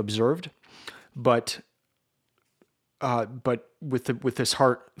Grief Observed, but with this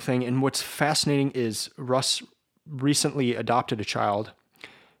heart thing. And what's fascinating is Russ recently adopted a child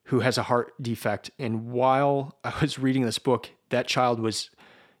who has a heart defect, and while I was reading this book, that child was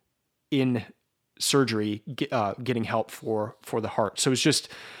in surgery, getting help for the heart. So it's just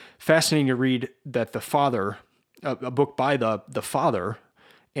fascinating to read that the father, a book by the father,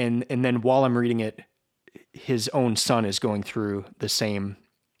 and then while I'm reading it, his own son is going through the same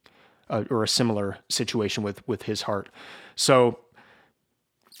or a similar situation with his heart. So,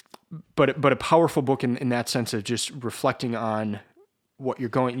 but a powerful book in that sense of just reflecting on what you're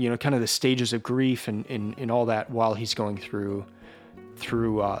going, kind of the stages of grief and all that while he's going through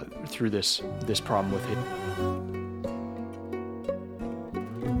this problem with it.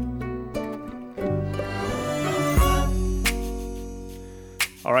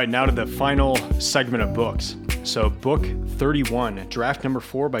 All right, now to the final segment of books. So book 31, Draft Number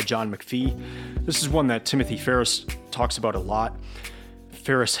 4 by John McPhee. This is one that Timothy Ferriss talks about a lot.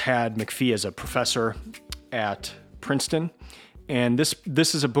 Ferriss had McPhee as a professor at Princeton, and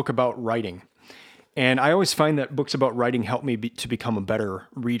this is a book about writing. And I always find that books about writing help me to become a better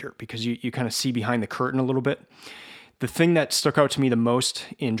reader, because you kind of see behind the curtain a little bit. The thing that stuck out to me the most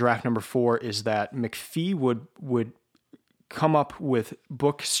in Draft Number 4 is that McPhee would come up with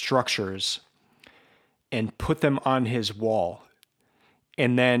book structures and put them on his wall,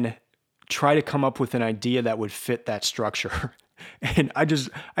 and then try to come up with an idea that would fit that structure. And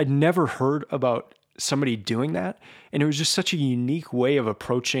I'd never heard about somebody doing that. And it was just such a unique way of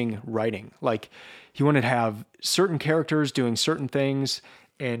approaching writing. Like, he wanted to have certain characters doing certain things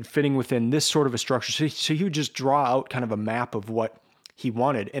and fitting within this sort of a structure. So he would just draw out kind of a map of what he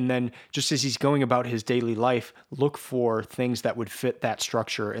wanted. And then just as he's going about his daily life, look for things that would fit that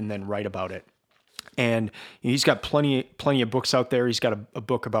structure and then write about it. And he's got plenty of books out there. He's got a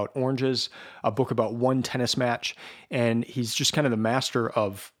book about oranges, a book about one tennis match, and he's just kind of the master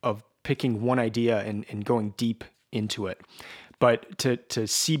of picking one idea and going deep into it. But to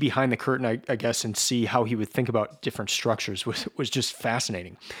see behind the curtain, I guess, and see how he would think about different structures was just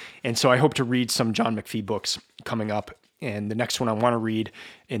fascinating. And so I hope to read some John McPhee books coming up. And the next one I want to read,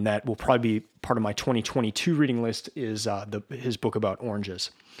 and that will probably be part of my 2022 reading list, is his book about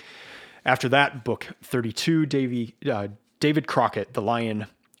oranges. After that, book 32, David Crockett, The Lion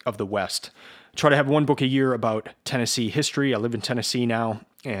of the West. I try to have one book a year about Tennessee history. I live in Tennessee now,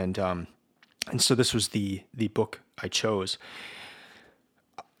 and so this was the book I chose.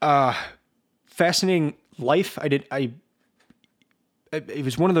 Fascinating Life, it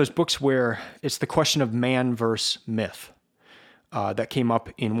was one of those books where it's the question of man versus myth. That came up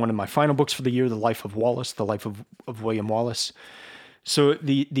in one of my final books for the year, The Life of Wallace, The Life of William Wallace. So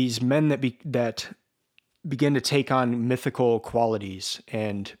these men that begin to take on mythical qualities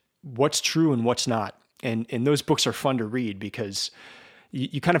and what's true and what's not. And those books are fun to read because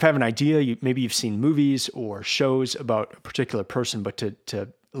you kind of have an idea. Maybe you've seen movies or shows about a particular person, but to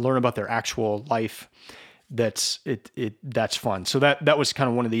learn about their actual life, that's fun. So that was kind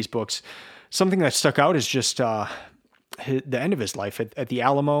of one of these books. Something that stuck out is just the end of his life at the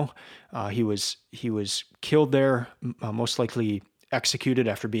Alamo. He was killed there, most likely executed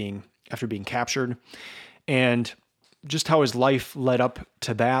after being captured, and just how his life led up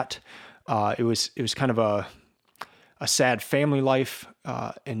to that. It was kind of a sad family life,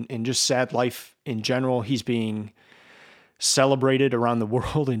 and just sad life in general. He's being celebrated around the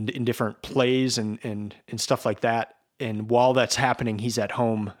world in different plays and stuff like that. And while that's happening, he's at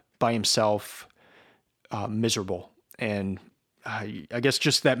home by himself, miserable. And I guess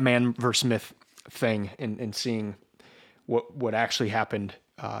just that man versus myth thing and seeing what actually happened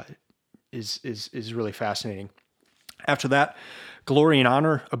is really fascinating. After that, Glory and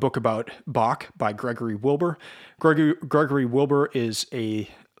Honor, a book about Bach by Gregory Wilbur. Gregory Wilbur is a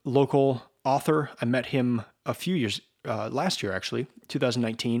local author. I met him a few years last year, actually,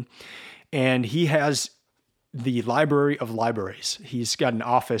 2019, and he has the library of libraries. He's got an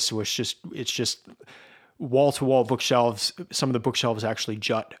office which it's just wall-to-wall bookshelves. Some of the bookshelves actually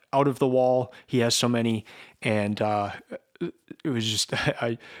jut out of the wall. He has so many, and it was just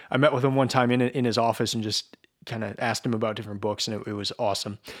I met with him one time in his office and just kind of asked him about different books, and it was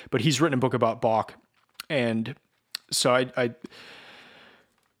awesome. But he's written a book about Bach, and so I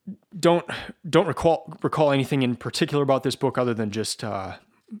don't recall anything in particular about this book other than just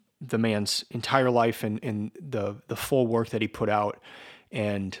the man's entire life and the full work that he put out.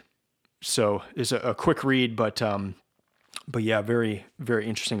 And so it's a quick read, but yeah, very, very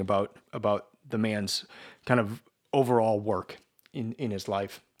interesting about the man's kind of overall work in his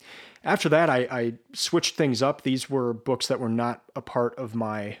life. After that, I switched things up. These were books that were not a part of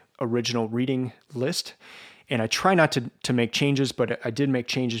my original reading list. And I try not to make changes, but I did make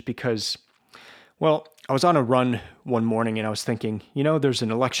changes because, well, I was on a run one morning and I was thinking, there's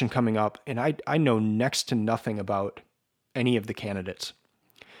an election coming up and I know next to nothing about any of the candidates.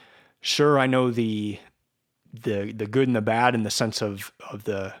 Sure, I know the good and the bad in the sense of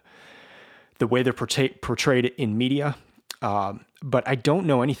the way they're portrayed in media, but I don't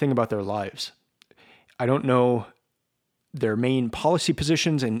know anything about their lives. I don't know their main policy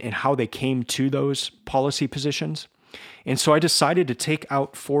positions and how they came to those policy positions. And so I decided to take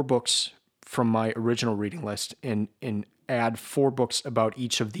out 4 books from my original reading list and add 4 books about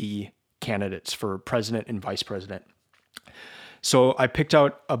each of the candidates for president and vice president. So I picked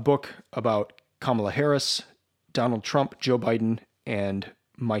out a book about Kamala Harris, Donald Trump, Joe Biden, and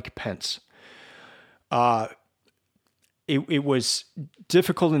Mike Pence. It was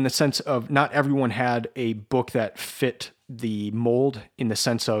difficult in the sense of not everyone had a book that fit the mold in the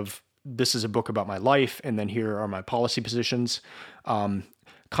sense of this is a book about my life and then here are my policy positions.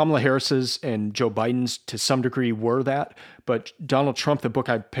 Kamala Harris's and Joe Biden's to some degree were that, but Donald Trump, the book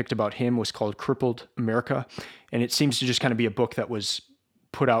I picked about him was called Crippled America, and it seems to just kind of be a book that was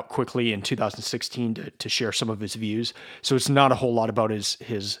put out quickly in 2016 to share some of his views. So it's not a whole lot about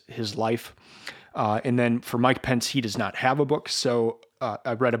his life. And then for Mike Pence, he does not have a book. So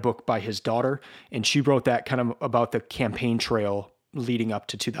I read a book by his daughter, and she wrote that kind of about the campaign trail leading up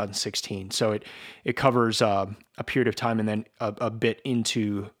to 2016. So it covers a period of time and then a bit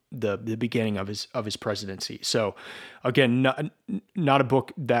into the beginning of his presidency. So again, not a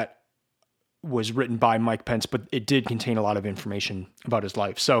book that was written by Mike Pence, but it did contain a lot of information about his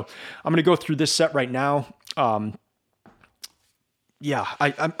life. So I'm going to go through this set right now. Yeah,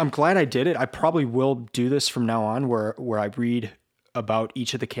 I'm glad I did it. I probably will do this from now on where I read about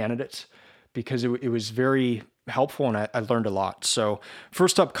each of the candidates because it was very helpful and I learned a lot. So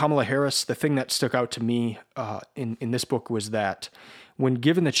first up, Kamala Harris. The thing that stuck out to me in this book was that when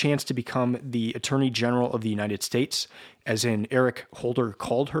given the chance to become the Attorney General of the United States, as in Eric Holder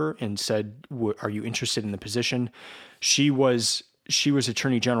called her and said, "Are you interested in the position?" She was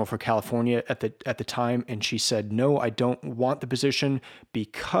Attorney General for California at the time, and she said, "No, I don't want the position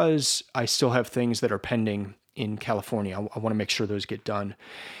because I still have things that are pending in California. I want to make sure those get done."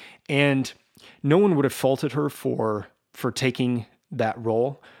 And no one would have faulted her for taking that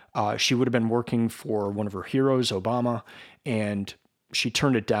role. She would have been working for one of her heroes, Obama, and she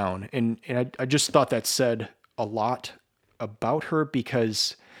turned it down. And I just thought that said a lot about her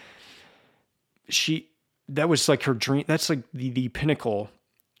because she that was like her dream. That's like the pinnacle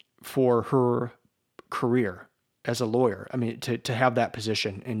for her career as a lawyer. I mean, to have that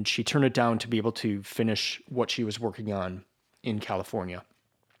position, and she turned it down to be able to finish what she was working on in California.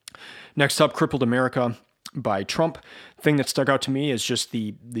 Next up, Crippled America by Trump. Thing that stuck out to me is just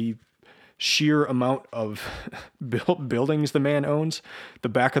the sheer amount of buildings the man owns. The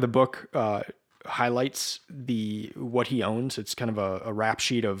back of the book highlights what he owns. It's kind of a rap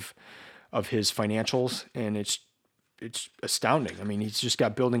sheet of his financials, and it's astounding. I mean, he's just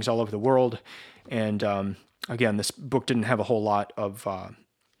got buildings all over the world, and again, this book didn't have a whole lot of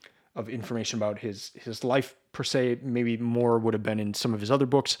information about his life per se. Maybe more would have been in some of his other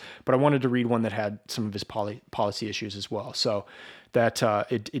books, but I wanted to read one that had some of his policy issues as well. So that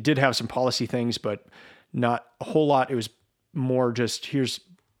it did have some policy things, but not a whole lot. It was more just, here's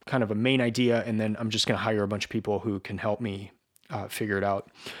kind of a main idea, and then I'm just going to hire a bunch of people who can help me figure it out.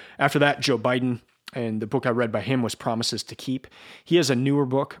 After that, Joe Biden, and the book I read by him was Promises to Keep. He has a newer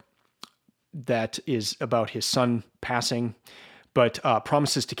book that is about his son passing, but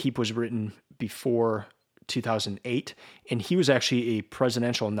Promises to Keep was written before 2008, and he was actually a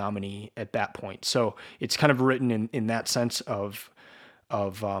presidential nominee at that point. So it's kind of written in that sense of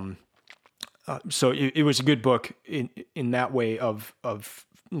so it was a good book in that way of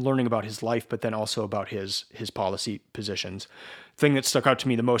learning about his life, but then also about his policy positions. Thing that stuck out to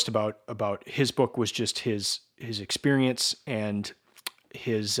me the most about his book was just his experience and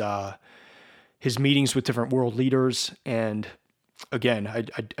his meetings with different world leaders. And again,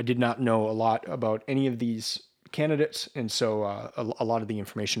 I did not know a lot about any of these candidates, and so a lot of the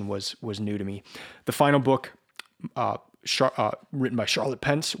information was new to me. The final book, written by Charlotte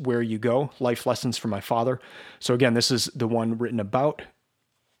Pence, Where You Go, Life Lessons from My Father. So again, this is the one written about,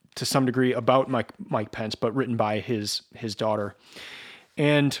 to some degree, about Mike Pence, but written by his daughter.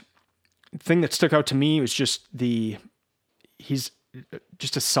 And the thing that stuck out to me was just he's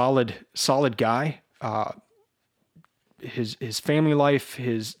just a solid guy. His family life,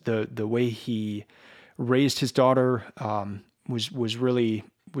 the way he raised his daughter, was really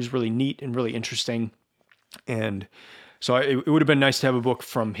neat and really interesting. And so it would have been nice to have a book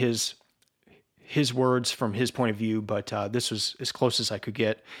from his words, from his point of view, but this was as close as I could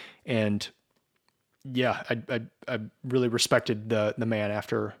get. And yeah, I really respected the man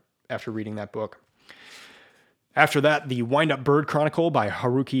after reading that book. After that, The Wind-Up Bird Chronicle by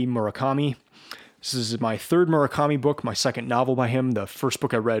Haruki Murakami. This is my third Murakami book, my second novel by him. The first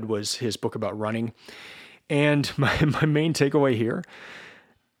book I read was his book about running. And my main takeaway here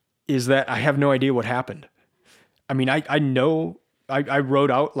is that I have no idea what happened. I mean, I know I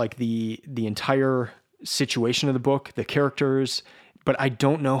wrote out like the entire situation of the book, the characters, but I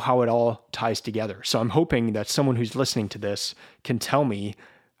don't know how it all ties together. So I'm hoping that someone who's listening to this can tell me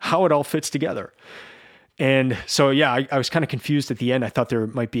how it all fits together. And so, yeah, I was kind of confused at the end. I thought there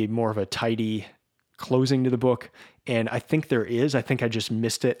might be more of a tidy closing to the book, and I think there is. I think I just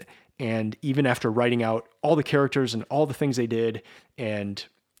missed it. And even after writing out all the characters and all the things they did, and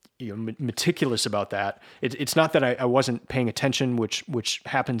meticulous about that, it's not that I wasn't paying attention, which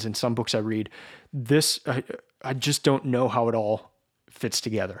happens in some books I read. This I just don't know how it all fits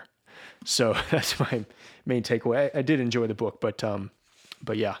together. So that's my main takeaway. I did enjoy the book,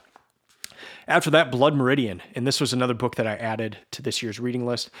 but yeah. After that, Blood Meridian, and this was another book that I added to this year's reading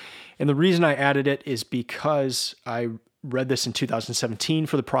list. And the reason I added it is because I read this in 2017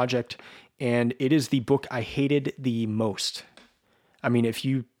 for the project, and it is the book I hated the most. I mean,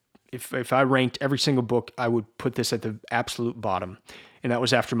 if I ranked every single book, I would put this at the absolute bottom. And that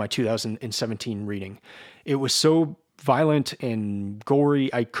was after my 2017 reading. It was so violent and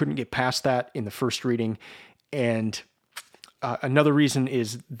gory, I couldn't get past that in the first reading. And another reason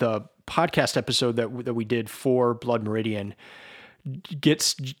is the podcast episode that we did for Blood Meridian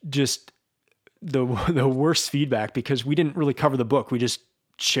gets just the worst feedback because we didn't really cover the book. We just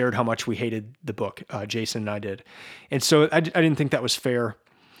shared how much we hated the book. Jason and I did. And so I didn't think that was fair.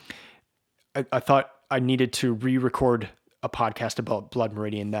 I thought I needed to re-record a podcast about Blood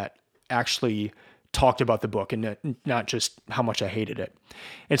Meridian that actually talked about the book and not just how much I hated it.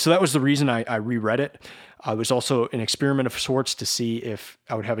 And so that was the reason I reread it. It was also an experiment of sorts to see if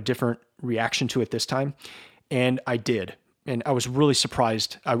I would have a different reaction to it this time. And I did. And I was really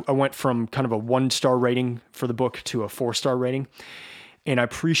surprised. I went from kind of a 1-star rating for the book to a 4-star rating. And I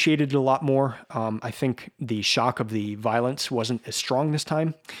appreciated it a lot more. I think the shock of the violence wasn't as strong this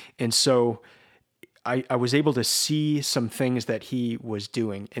time. And so I was able to see some things that he was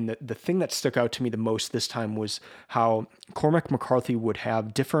doing. And the thing that stuck out to me the most this time was how Cormac McCarthy would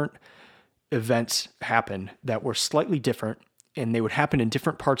have different events happen that were slightly different, and they would happen in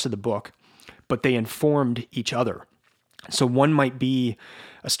different parts of the book, but they informed each other. So one might be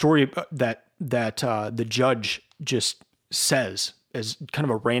a story that the judge just says as kind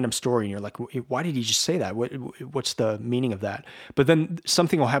of a random story, and you're like, why did he just say that? What's the meaning of that? But then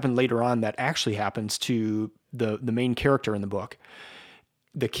something will happen later on that actually happens to the main character in the book,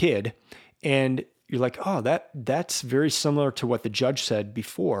 the kid, and you're like, oh, that's very similar to what the judge said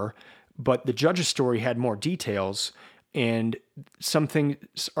before, but the judge's story had more details, and some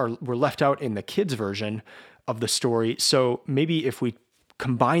things were left out in the kid's version of the story. So maybe if we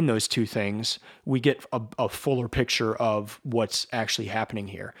combine those two things, we get a fuller picture of what's actually happening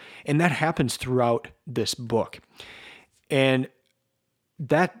here. And that happens throughout this book. And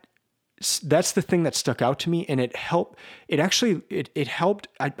that's the thing that stuck out to me. And it helped. It helped.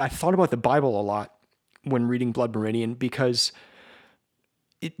 I thought about the Bible a lot when reading Blood Meridian, because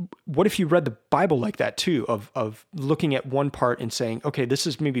what if you read the Bible like that too, of looking at one part and saying, okay, this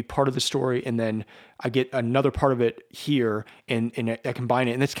is maybe part of the story, and then I get another part of it here, and I combine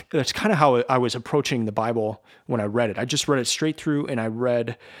it. And that's kind of how I was approaching the Bible when I read it. I just read it straight through, and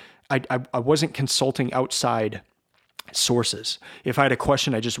I wasn't consulting outside sources. If I had a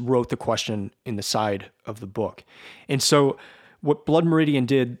question, I just wrote the question in the side of the book. And so what Blood Meridian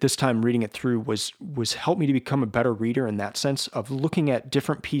did this time, reading it through, was help me to become a better reader in that sense of looking at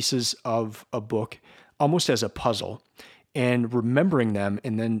different pieces of a book almost as a puzzle and remembering them,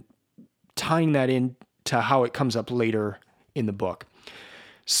 and then tying that in to how it comes up later in the book.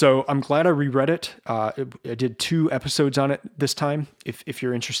 So I'm glad I reread it. I did 2 episodes on it this time. If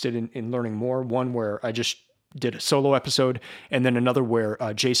you're interested in learning more, one where I just did a solo episode, and then another where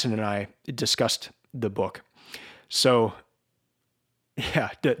Jason and I discussed the book. So yeah,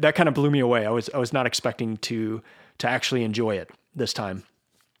 that kind of blew me away. I was not expecting to actually enjoy it this time.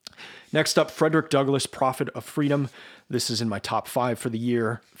 Next up, Frederick Douglass, Prophet of Freedom. This is in my top 5 for the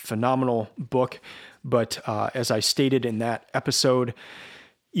year. Phenomenal book. But as I stated in that episode,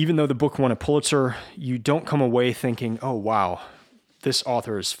 even though the book won a Pulitzer, you don't come away thinking, oh, wow, this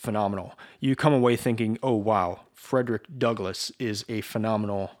author is phenomenal. You come away thinking, oh, wow, Frederick Douglass is a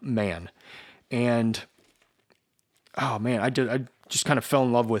phenomenal man. And, oh, man, I just kind of fell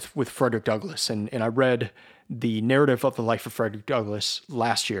in love with Frederick Douglass. And I read the narrative of the life of Frederick Douglass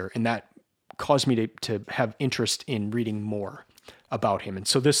last year, and that caused me to have interest in reading more about him. And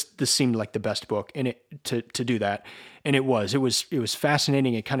so this seemed like the best book to do that. And it was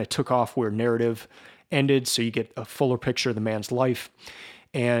fascinating. It kind of took off where narrative ended, so you get a fuller picture of the man's life.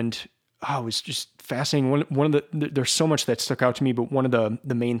 And it was just fascinating. There's so much that stuck out to me, but one of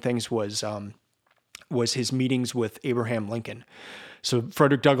the main things was his meetings with Abraham Lincoln. So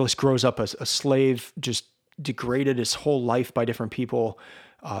Frederick Douglass grows up as a slave, just degraded his whole life by different people,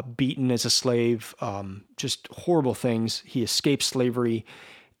 beaten as a slave, just horrible things. He escapes slavery,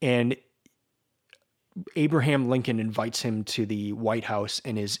 and Abraham Lincoln invites him to the White House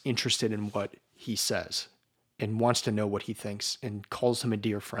and is interested in what he says and wants to know what he thinks and calls him a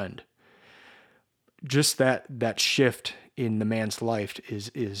dear friend. Just that shift in the man's life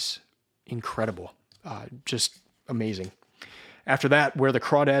is incredible. Just amazing. After that, Where the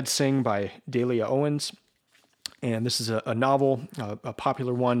Crawdads Sing by Delia Owens. And this is a novel, a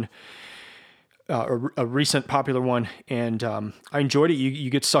popular one, a recent popular one. And I enjoyed it.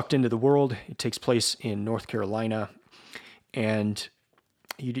 You get sucked into the world. It takes place in North Carolina. And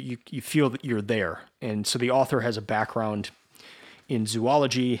you feel that you're there. And so the author has a background in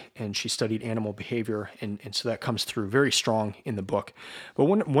zoology, and she studied animal behavior. And so that comes through very strong in the book. But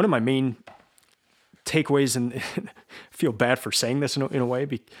one of my main takeaways, and I feel bad for saying this in a way,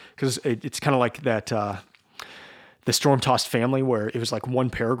 because it's kind of like that, the Storm-Tossed Family, where it was like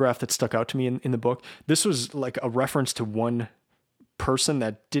one paragraph that stuck out to me in the book. This was like a reference to one person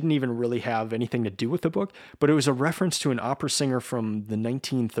that didn't even really have anything to do with the book, but it was a reference to an opera singer from the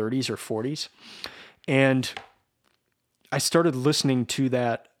 1930s or 40s. And I started listening to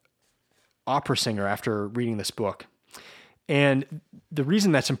that opera singer after reading this book. And the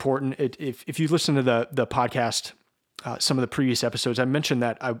reason that's important, if you listen to the podcast, some of the previous episodes, I mentioned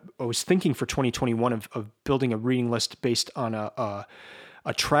that I was thinking for 2021 of building a reading list based on a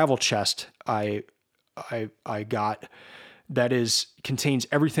travel chest I got that contains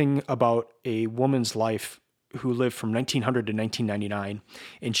everything about a woman's life who lived from 1900 to 1999.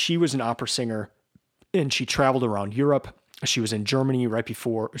 And she was an opera singer, and she traveled around Europe. She was in Germany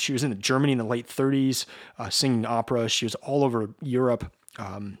she was in Germany in the late 30s, singing opera. She was all over Europe,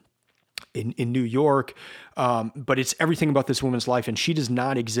 in New York. But it's everything about this woman's life, and she does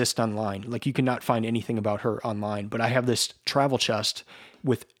not exist online. Like, you cannot find anything about her online, but I have this travel chest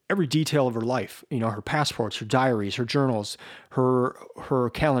with every detail of her life, her passports, her diaries, her journals, her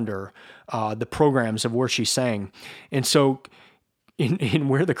calendar, the programs of where she sang. And so in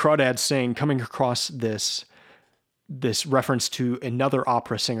Where the Crawdads Sing, coming across this reference to another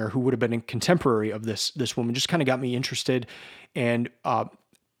opera singer who would have been a contemporary of this woman just kind of got me interested. And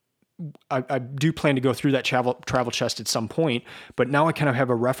I do plan to go through that travel chest at some point, but now I kind of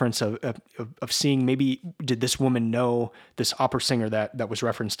have a reference of seeing, maybe did this woman know this opera singer that was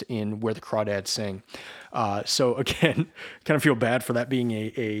referenced in Where the Crawdads Sing. So again, kind of feel bad for that being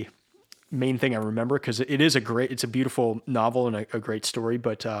a main thing I remember, because it's a beautiful novel and a great story,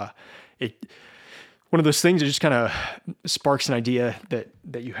 but one of those things that just kind of sparks an idea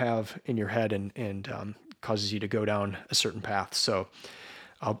that you have in your head and causes you to go down a certain path. So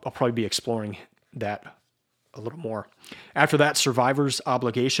I'll probably be exploring that a little more. After that, Survivor's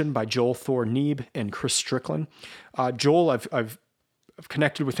Obligation by Joel Thor-Neeb and Chris Strickland. Joel, I've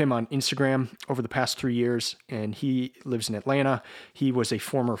connected with him on Instagram over the past 3 years, and he lives in Atlanta. He was a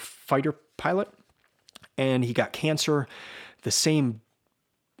former fighter pilot, and he got cancer the same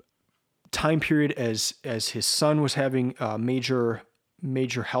time period as his son was having major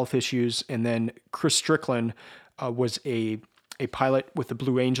health issues. And then Chris Strickland was a pilot with the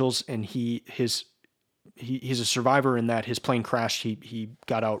Blue Angels, and he's a survivor in that his plane crashed. He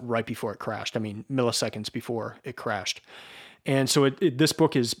got out right before it crashed. I mean, milliseconds before it crashed. And so this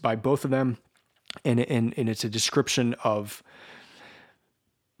book is by both of them, and it's a description of,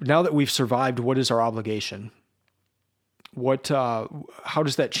 now that we've survived, what is our obligation? How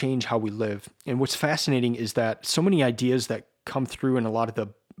does that change how we live? And what's fascinating is that so many ideas that come through in a lot of the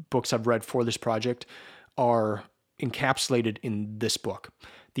books I've read for this project are encapsulated in this book.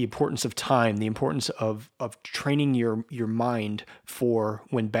 The importance of time, the importance of training your mind for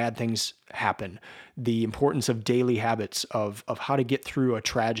when bad things happen, the importance of daily habits of how to get through a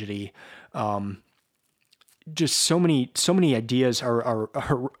tragedy. Just so many ideas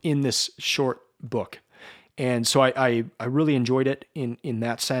are in this short book. And so I really enjoyed it in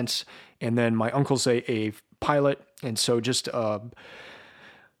that sense. And then my uncle's a pilot, and so just a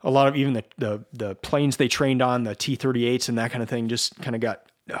lot of even the planes they trained on, the T-38s and that kind of thing, just kind of got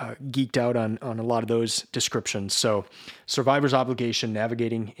geeked out on a lot of those descriptions. So Survivor's Obligation,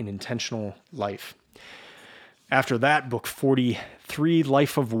 Navigating an Intentional Life. After that, book 43,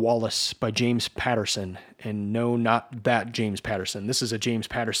 Life of Wallace by James Patterson. And no, not that James Patterson. This is a James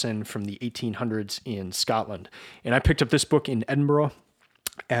Patterson from the 1800s in Scotland. And I picked up this book in Edinburgh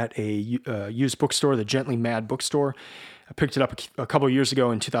at a used bookstore, the Gently Mad bookstore. I picked it up a couple of years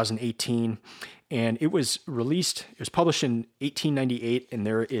ago in 2018, and it was published in 1898, and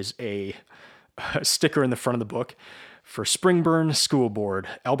there is a sticker in the front of the book for Springburn School Board,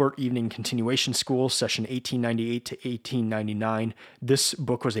 Albert Evening Continuation School, session 1898 to 1899. This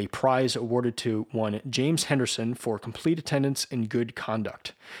book was a prize awarded to one James Henderson for complete attendance and good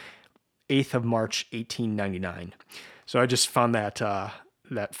conduct, 8th of March, 1899. So I just found that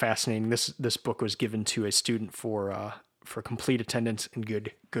fascinating. This book was given to a student for complete attendance and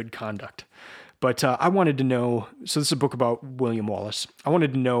good conduct. But I wanted to know, so this is a book about William Wallace. I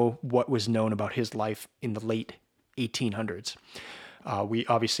wanted to know what was known about his life in the late 1800s. We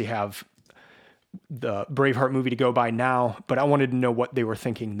obviously have the Braveheart movie to go by now, but I wanted to know what they were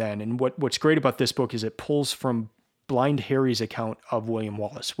thinking then. And what's great about this book is it pulls from Blind Harry's account of William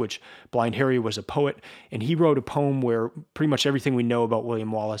Wallace, which Blind Harry was a poet, and he wrote a poem where pretty much everything we know about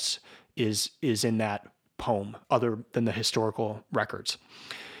William Wallace is in that poem, other than the historical records.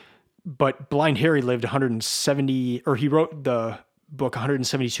 But Blind Harry lived 170, or he wrote the book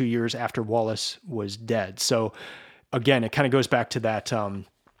 172 years after Wallace was dead. So again, it kind of goes back to that,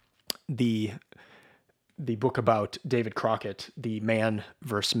 the book about David Crockett, the man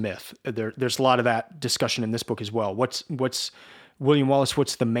versus myth. There's a lot of that discussion in this book as well. What's William Wallace?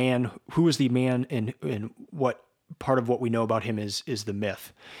 What's the man? Who is the man? And what part of what we know about him is the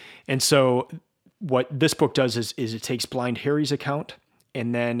myth. And so what this book does is it takes Blind Harry's account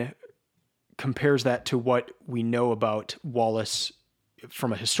and then compares that to what we know about Wallace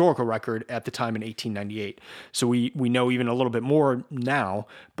from a historical record at the time in 1898. So we know even a little bit more now,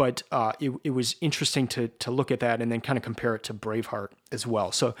 but it was interesting to look at that and then kind of compare it to Braveheart as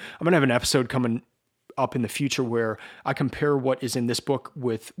well. So I'm going to have an episode coming up in the future where I compare what is in this book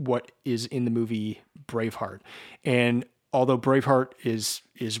with what is in the movie Braveheart. And although Braveheart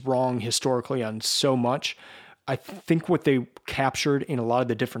is wrong historically on so much, I think what they captured in a lot of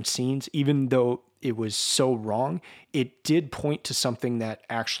the different scenes, even though it was so wrong, it did point to something that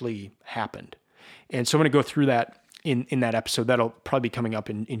actually happened. And so I'm going to go through that in that episode. That'll probably be coming up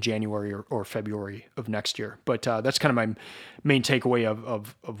in January or February of next year. But that's kind of my main takeaway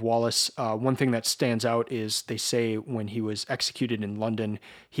of Wallace. One thing that stands out is they say when he was executed in London,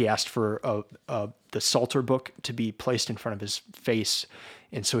 he asked for the Psalter book to be placed in front of his face.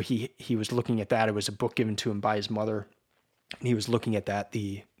 And so he was looking at that. It was a book given to him by his mother. And he was looking at that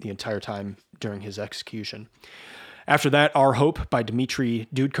the entire time during his execution. After that, Our Hope by Dmitry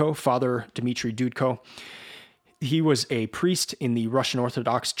Dudko, Father Dmitry Dudko. He was a priest in the Russian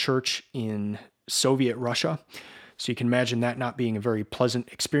Orthodox Church in Soviet Russia. So you can imagine that not being a very pleasant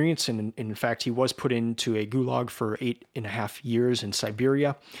experience. And in fact, he was put into a gulag for 8.5 years in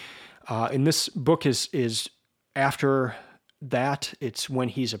Siberia. And this book is after that. It's when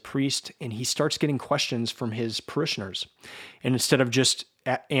he's a priest and he starts getting questions from his parishioners. And instead of just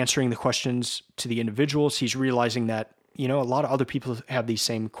answering the questions to the individuals, he's realizing that, a lot of other people have these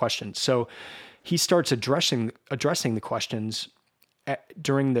same questions. So he starts addressing the questions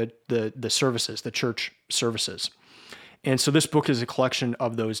during the services, the church services. And so this book is a collection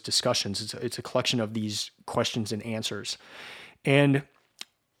of those discussions. It's a collection of these questions and answers. And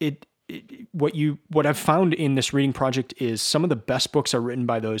what I've found in this reading project is some of the best books are written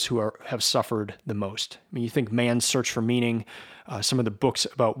by those who have suffered the most. I mean, you think Man's Search for Meaning, some of the books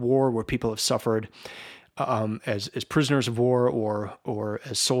about war where people have suffered as prisoners of war or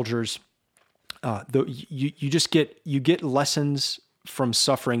as soldiers. You get lessons from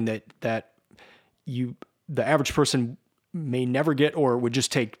suffering that the average person may never get, or would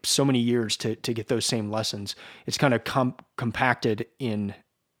just take so many years to get those same lessons. It's kind of compacted in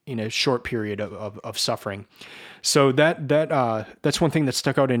a short period of suffering. So that's one thing that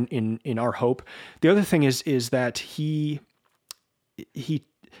stuck out in Our Hope. The other thing is that he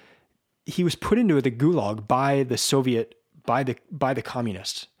was put into the gulag by the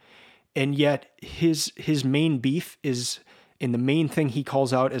communists. And yet his main beef is, and the main thing he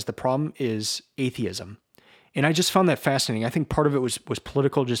calls out as the problem is atheism. And I just found that fascinating. I think part of it was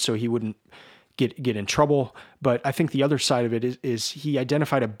political, just so he wouldn't get in trouble. But I think the other side of it is he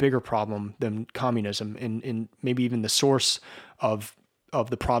identified a bigger problem than communism, and maybe even the source of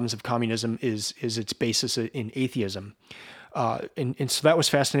the problems of communism is its basis in atheism. And so that was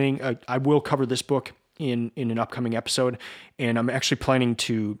fascinating. I will cover this book in an upcoming episode, and I'm actually planning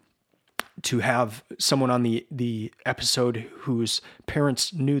to have someone on the episode whose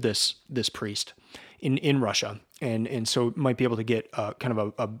parents knew this priest in Russia, and so might be able to get kind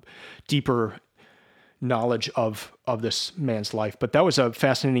of a deeper knowledge of this man's life. But that was a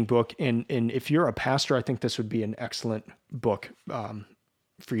fascinating book, and if you're a pastor, I think this would be an excellent book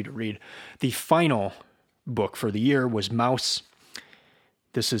for you to read. The final book for the year was Maus.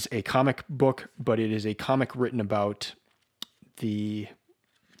 This is a comic book, but it is a comic written about the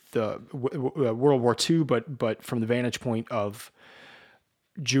World War II, but from the vantage point of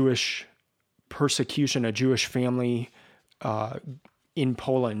Jewish persecution, a Jewish family in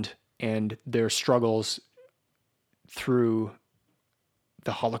Poland, and their struggles through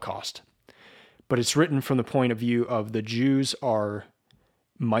the Holocaust. But it's written from the point of view of the Jews are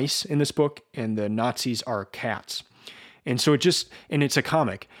mice in this book, and the Nazis are cats. And so it's a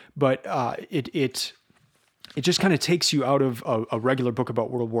comic, but it just kind of takes you out of a regular book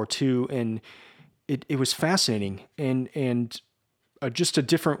about World War II, and it was fascinating and just a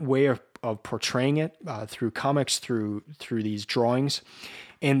different way of portraying it through comics, through these drawings.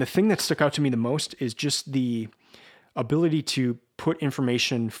 And the thing that stuck out to me the most is just the ability to put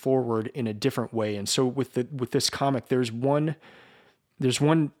information forward in a different way. And so with this comic, there's one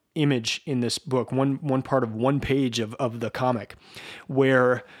image in this book, one part of one page of the comic,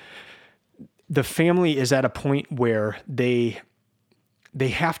 where the family is at a point where they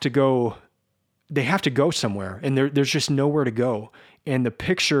have to go somewhere, and there's just nowhere to go. And the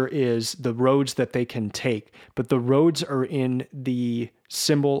picture is the roads that they can take, but the roads are in the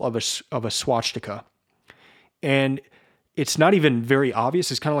symbol of a swastika. And it's not even very obvious.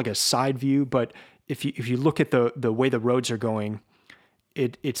 It's kind of like a side view, but if you look at the way the roads are going,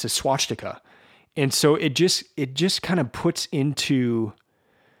 it's a swastika. And so it just kind of puts into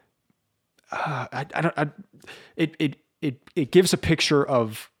it gives a picture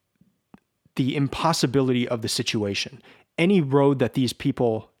of the impossibility of the situation. Any road that these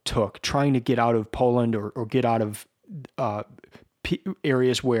people took, trying to get out of Poland or get out of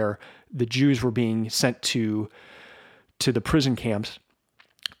areas where the Jews were being sent to the prison camps,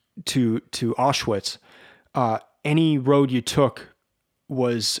 to Auschwitz, any road you took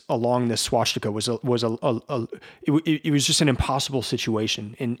was along this swastika. It was just an impossible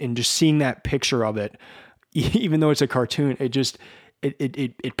situation, and just seeing that picture of it, even though it's a cartoon,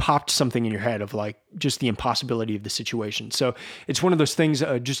 it popped something in your head of like just the impossibility of the situation. So it's one of those things,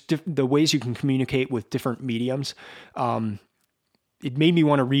 the ways you can communicate with different mediums. It made me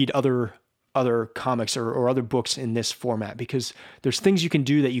want to read other comics or other books in this format, because there's things you can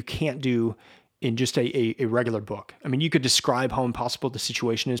do that you can't do in just a regular book. I mean, you could describe how impossible the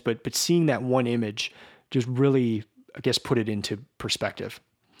situation is, but seeing that one image just really, I guess, put it into perspective.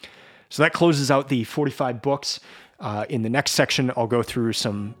 So that closes out the 45 books. In the next section, I'll go through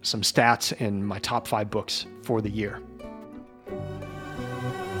some stats and my top 5 books for the year.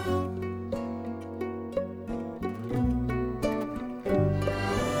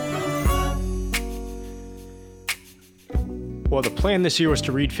 Well, the plan this year was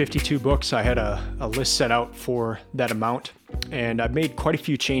to read 52 books. I had a list set out for that amount, and I've made quite a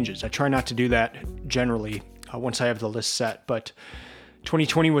few changes. I try not to do that generally once I have the list set, but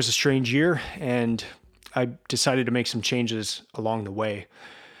 2020 was a strange year, and I decided to make some changes along the way.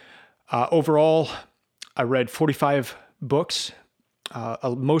 Overall, I read 45 books.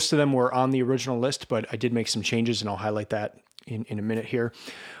 Most of them were on the original list, but I did make some changes, and I'll highlight that in a minute here.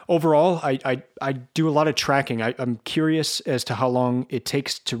 Overall, I do a lot of tracking. I'm curious as to how long it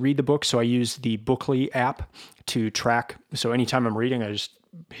takes to read the book, so I use the Bookly app to track. So anytime I'm reading, I just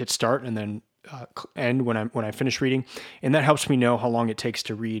hit start and then end when I finish reading, and that helps me know how long it takes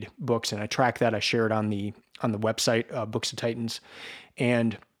to read books. And I track that. I share it on the website, Books of Titans,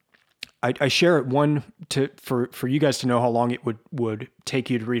 and I share it for you guys to know how long it would take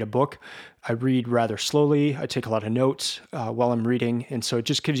you to read a book. I read rather slowly. I take a lot of notes while I'm reading, and so it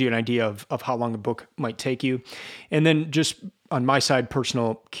just gives you an idea of how long a book might take you. And then just on my side,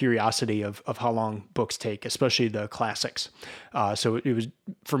 personal curiosity of how long books take, especially the classics. So it was,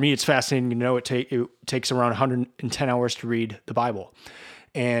 for me, it's fascinating to know it takes around 110 hours to read the Bible.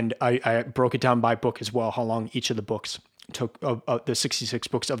 And I broke it down by book as well, how long each of the books took, the 66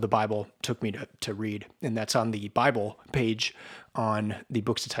 books of the Bible took me to read. And that's on the Bible page on the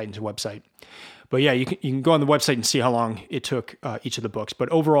Books of Titans website. But yeah, you can go on the website and see how long it took each of the books. But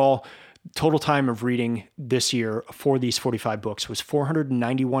overall, total time of reading this year for these 45 books was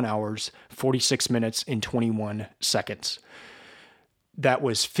 491 hours, 46 minutes, and 21 seconds. That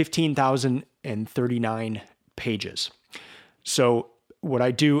was 15,039 pages. So what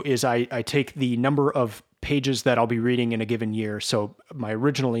I do is I take the number of pages that I'll be reading in a given year. So my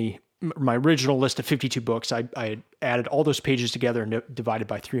original list of 52 books, I added all those pages together and divided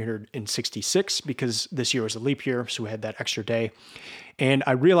by 366 because this year was a leap year, so we had that extra day. And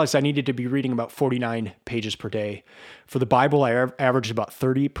I realized I needed to be reading about 49 pages per day. For the Bible, I averaged about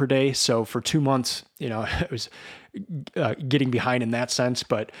 30 per day. So for 2 months, I was getting behind in that sense,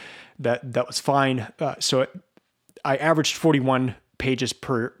 but that was fine. So I averaged 41 pages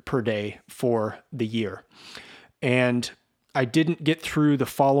per day for the year. And I didn't get through the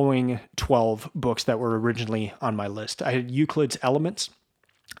following 12 books that were originally on my list. I had Euclid's Elements,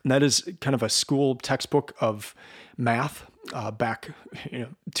 and that is kind of a school textbook of math back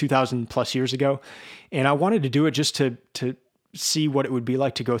 2,000 plus years ago. And I wanted to do it just to see what it would be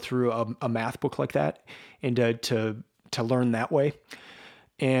like to go through a math book like that and to learn that way.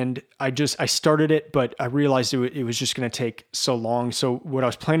 And I started it, but I realized it was just going to take so long. So what I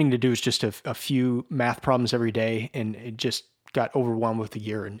was planning to do is just a few math problems every day, and it just got overwhelmed with the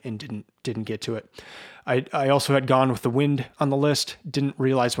year and didn't get to it. I also had Gone with the Wind on the list. Didn't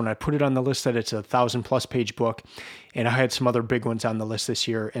realize when I put it on the list that it's a 1,000+ page book, and I had some other big ones on the list this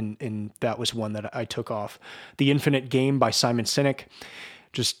year, and that was one that I took off. The Infinite Game by Simon Sinek.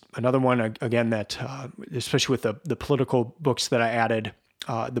 Just another one, again, that especially with the political books that I added,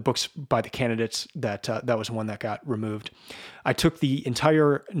 the books by the candidates, that was one that got removed. I took the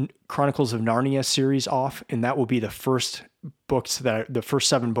entire Chronicles of Narnia series off, and that will be the first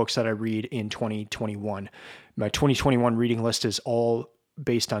 7 books that I read in 2021. My 2021 reading list is all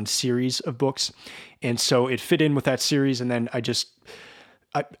based on series of books, and so it fit in with that series. And then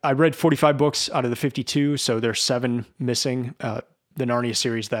I read 45 books out of the 52, so there's 7 missing. The Narnia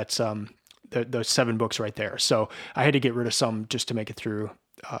series, that's those 7 books right there. So I had to get rid of some just to make it through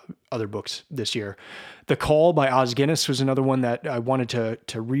other books this year. The Call by Os Guinness was another one that I wanted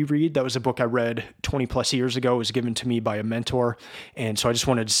to reread. That was a book I read 20 plus years ago. It was given to me by a mentor. And so I just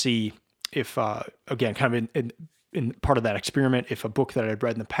wanted to see if, again, kind of in part of that experiment, if a book that I'd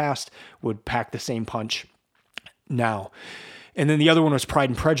read in the past would pack the same punch now. And then the other one was Pride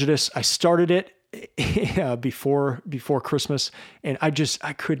and Prejudice. I started it before Christmas, and I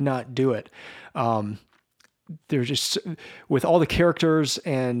could not do it. There's just, with all the characters,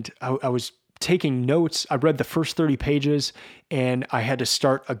 and I was taking notes. I read the first 30 pages and I had to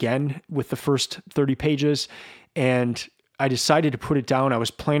start again with the first 30 pages. And I decided to put it down. I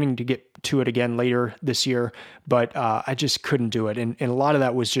was planning to get to it again later this year, but I just couldn't do it. And a lot of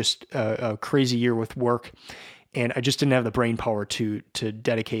that was just a crazy year with work, and I just didn't have the brain power to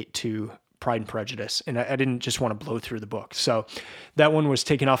dedicate to Pride and Prejudice, and I didn't just want to blow through the book. So that one was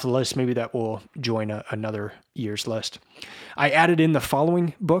taken off the list. Maybe that will join another year's list. I added in the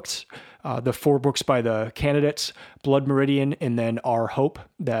following books, the 4 books by the candidates, Blood Meridian, and then Our Hope,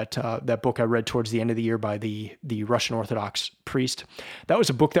 that book I read towards the end of the year by the Russian Orthodox priest. That was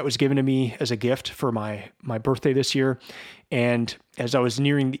a book that was given to me as a gift for my birthday this year. And as I was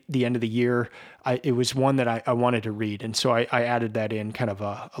nearing the end of the year, it was one that I wanted to read. And so I added that in, kind of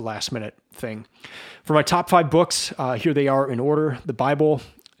a last minute thing. For my top 5 books, here they are in order. The Bible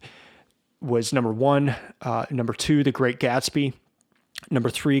was number 1. Number 2, The Great Gatsby.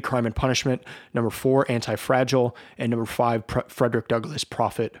 Number 3, Crime and Punishment. Number 4, Anti-Fragile. And number 5, Frederick Douglass,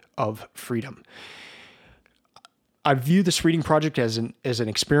 Prophet of Freedom. I view this reading project as an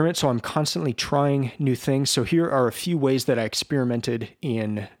experiment, so I'm constantly trying new things. So here are a few ways that I experimented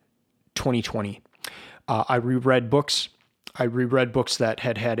in 2020. I reread books. I reread books that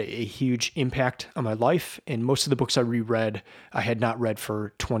had a huge impact on my life, and most of the books I reread, I had not read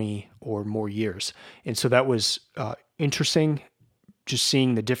for 20 or more years. And so that was interesting, just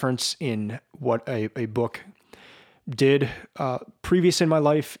seeing the difference in what a book did previous in my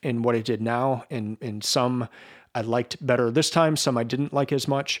life and what it did now, and some I liked better this time, some I didn't like as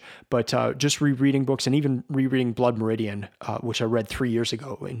much, but just rereading books, and even rereading Blood Meridian, which I read 3 years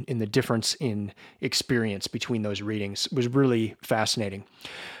ago, and the difference in experience between those readings was really fascinating.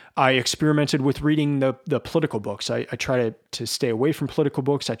 I experimented with reading the political books. I try to stay away from political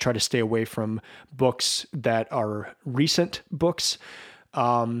books. I try to stay away from books that are recent books,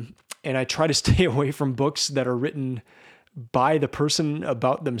 and I try to stay away from books that are written by the person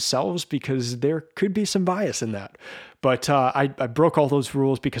about themselves, because there could be some bias in that. But I broke all those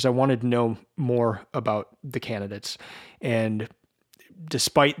rules because I wanted to know more about the candidates. And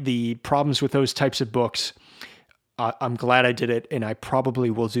despite the problems with those types of books, I'm glad I did it, and I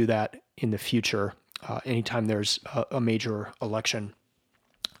probably will do that in the future anytime there's a major election.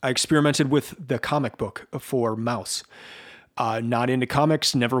 I experimented with the comic book for Maus. Not into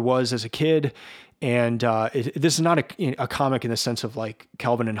comics, never was as a kid. And this is not a comic in the sense of like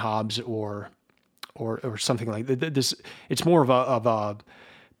Calvin and Hobbes or something like this. It's more of a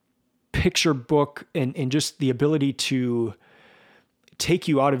picture book, and just the ability to take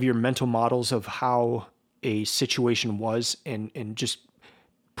you out of your mental models of how a situation was, and just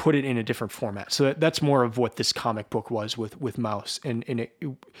put it in a different format. So that's more of what this comic book was with Maus, and it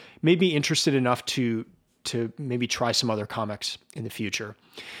made me interested enough to maybe try some other comics in the future.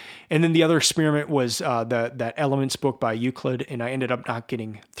 And then the other experiment was that Elements book by Euclid, and I ended up not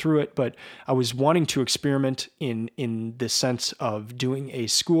getting through it, but I was wanting to experiment in the sense of doing a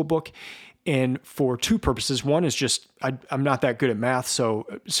school book, and for 2 purposes. One is just I'm not that good at math,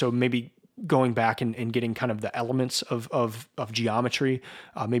 so maybe going back and getting kind of the elements of geometry,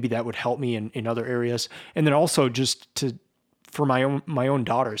 maybe that would help me in other areas, and then also just for my own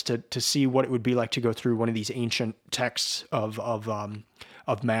daughters to see what it would be like to go through one of these ancient texts of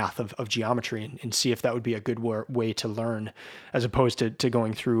math, of geometry, and see if that would be a good way to learn, as opposed to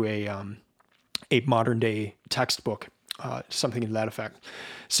going through a modern day textbook, something to that effect.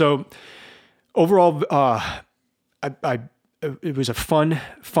 So overall, it was a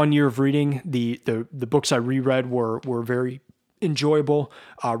fun year of reading. The books I reread were very enjoyable.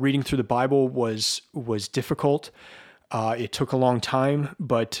 Reading through the Bible was difficult. It took a long time,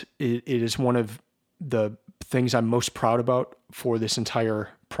 but it is one of the things I'm most proud about for this entire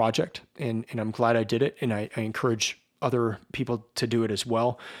project, and I'm glad I did it, and I encourage other people to do it as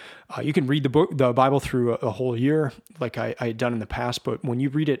well. You can read the Bible through a whole year, like I had done in the past, but when you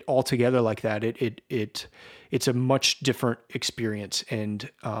read it all together like that, it's a much different experience, and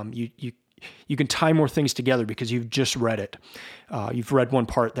you can tie more things together because you've just read it. You've read one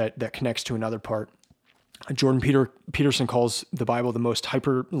part that connects to another part. Jordan Peterson calls the Bible the most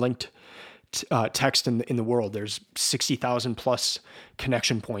hyperlinked text in the world. There's 60,000 plus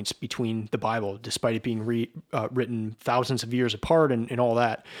connection points between the Bible, despite it being written thousands of years apart and all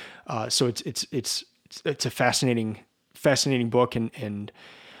that. So it's a fascinating book, and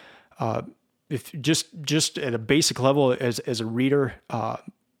if just at a basic level as a reader,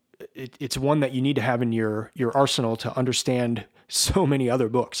 it's one that you need to have in your arsenal to understand so many other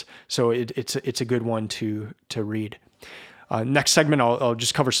books. So it's a good one to read. Next segment, I'll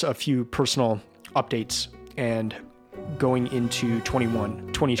just cover a few personal updates and going into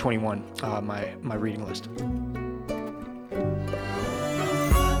 2021, my reading list.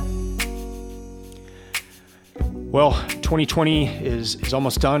 Well, 2020 is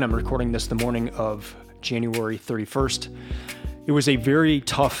almost done. I'm recording this the morning of January 31st. It was a very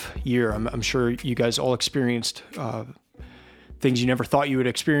tough year. I'm sure you guys all experienced things you never thought you would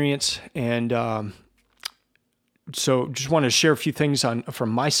experience. And so just wanted to share a few things from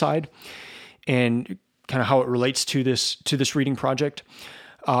my side and kind of how it relates to this reading project.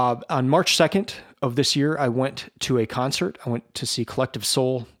 On March 2nd of this year, I went to a concert. I went to see Collective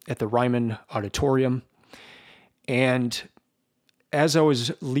Soul at the Ryman Auditorium. And as I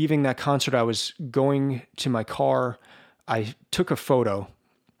was leaving that concert, I was going to my car. I took a photo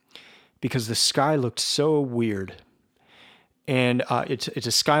because the sky looked so weird. And it's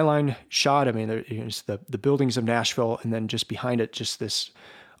a skyline shot. I mean, there's the buildings of Nashville, and then just behind it, just this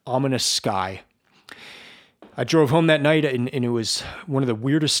ominous sky. I drove home that night, and it was one of the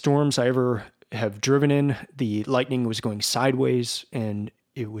weirdest storms I ever have driven in. The lightning was going sideways, and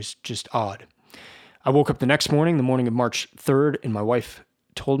it was just odd. I woke up the next morning, the morning of March 3rd, and my wife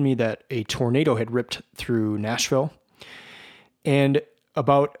told me that a tornado had ripped through Nashville. And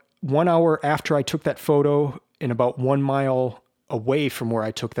about 1 hour after I took that photo, and about 1 mile away from where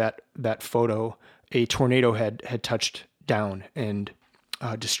I took that photo, a tornado had touched down and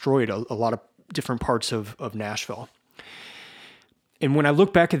destroyed a lot of different parts of Nashville. And when I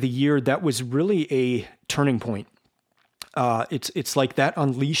look back at the year, that was really a turning point. It's like that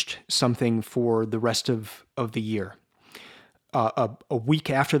unleashed something for the rest of the year. A week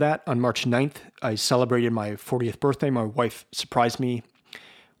after that, on March 9th, I celebrated my 40th birthday. My wife surprised me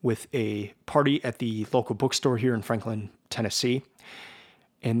with a party at the local bookstore here in Franklin, Tennessee.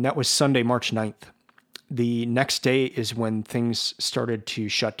 And that was Sunday, March 9th. The next day is when things started to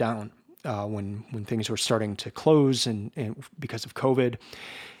shut down, when things were starting to close and because of COVID.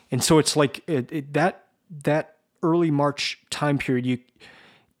 And so it's like that early March time period,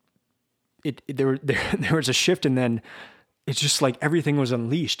 there was a shift, and then it's just like everything was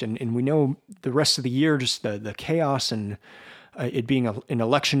unleashed. And we know the rest of the year, just the chaos and it being an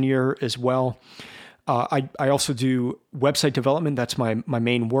election year as well. I also do website development. That's my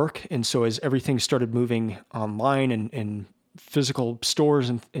main work. And so as everything started moving online and physical stores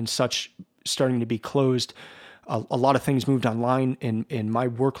and such starting to be closed, a lot of things moved online, and my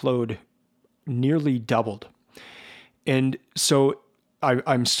workload nearly doubled. And so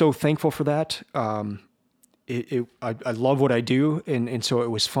I'm so thankful for that. I love what I do, and so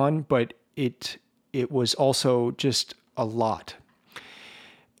it was fun, but it was also just a lot.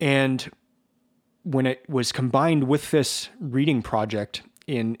 And when it was combined with this reading project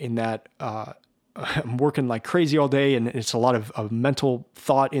in that I'm working like crazy all day, and it's a lot of mental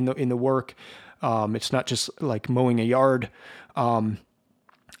thought in the work. It's not just like mowing a yard.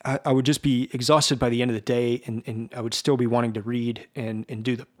 I would just be exhausted by the end of the day, and I would still be wanting to read and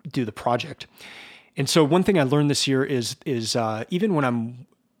do the project. And so one thing I learned this year is even when I'm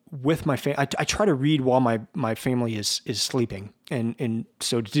with my family, I try to read while my family is sleeping. And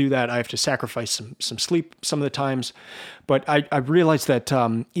so to do that, I have to sacrifice some sleep some of the times. But I realized that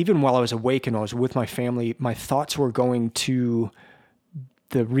even while I was awake and I was with my family, my thoughts were going to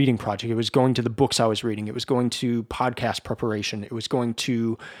the reading project. It was going to the books I was reading. It was going to podcast preparation. It was going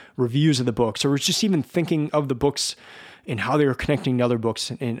to reviews of the books, or it was just even thinking of the books and how they were connecting to other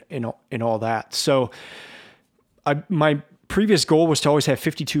books and all that. So my previous goal was to always have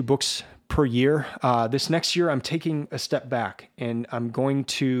 52 books per year. This next year, I'm taking a step back, and I'm going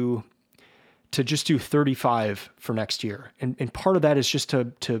to just do 35 for next year. And part of that is just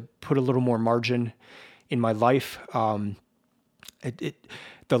to put a little more margin in my life.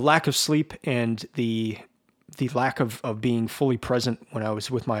 The lack of sleep and the lack of being fully present when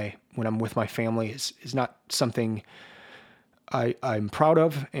I'm with my family is not something I'm proud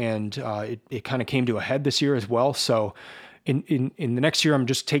of, and it kind of came to a head this year as well. So in the next year, I'm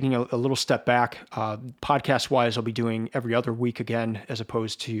just taking a little step back. Podcast wise, I'll be doing every other week again, as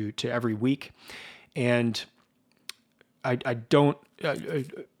opposed to every week. And I don't.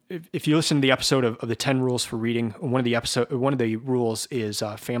 If you listen to the episode of the 10 rules for reading, one of the rules is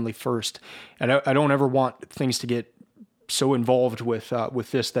family first. And I don't ever want things to get so involved with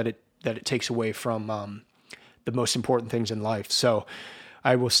this that it takes away from the most important things in life. So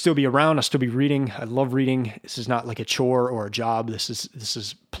I will still be around. I'll still be reading. I love reading. This is not like a chore or a job. This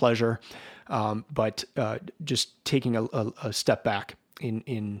is pleasure. But just taking a step back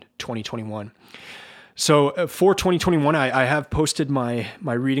in 2021. So for 2021, I have posted my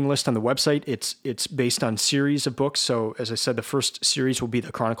reading list on the website. It's based on series of books. So as I said, the first series will be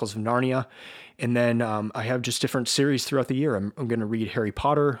the Chronicles of Narnia. And then I have just different series throughout the year. I'm going to read Harry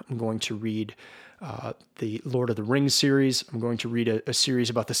Potter. I'm going to read the Lord of the Rings series. I'm going to read a series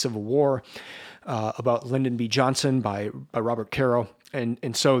about the Civil War, about Lyndon B. Johnson by Robert Caro.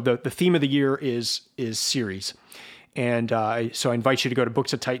 And so the theme of the year is series. And so I invite you to go to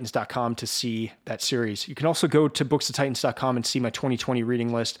booksoftitans.com to see that series. You can also go to booksoftitans.com and see my 2020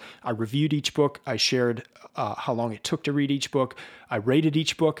 reading list. I reviewed each book. I shared how long it took to read each book. I rated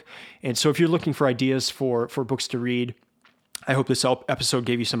each book. And so if you're looking for ideas for books to read, I hope this episode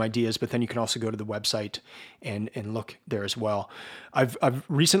gave you some ideas, but then you can also go to the website and look there as well. I've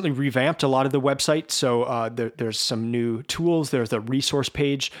recently revamped a lot of the website, so there's some new tools. There's the resource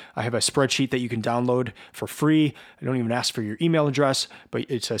page. I have a spreadsheet that you can download for free. I don't even ask for your email address, but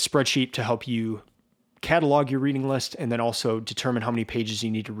it's a spreadsheet to help you catalog your reading list and then also determine how many pages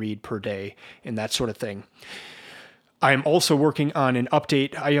you need to read per day and that sort of thing. I am also working on an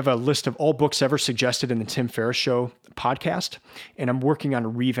update. I have a list of all books ever suggested in the Tim Ferriss Show podcast, and I'm working on a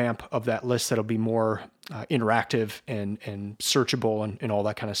revamp of that list that'll be more interactive and searchable and all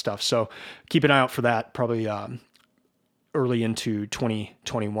that kind of stuff. So keep an eye out for that, probably early into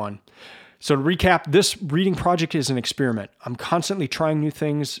 2021. So to recap, this reading project is an experiment. I'm constantly trying new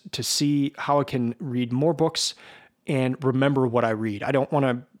things to see how I can read more books and remember what I read. I don't want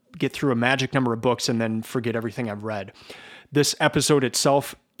to get through a magic number of books and then forget everything I've read. This episode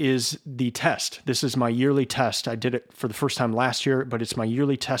itself is the test. This is my yearly test. I did it for the first time last year, but it's my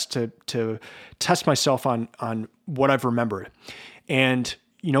yearly test to test myself on what I've remembered. And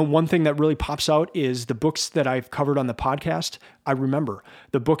one thing that really pops out is the books that I've covered on the podcast, I remember.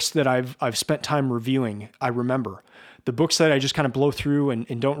 The books that I've spent time reviewing, I remember. The books that I just kind of blow through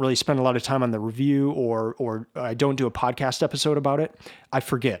and don't really spend a lot of time on the review or I don't do a podcast episode about it, I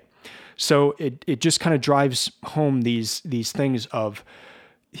forget. So it just kind of drives home these things of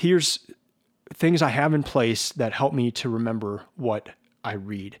here's things I have in place that help me to remember what I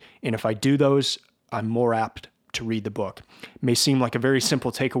read. And if I do those, I'm more apt to read the book. It may seem like a very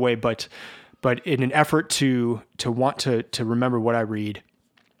simple takeaway, but in an effort to want to remember what I read,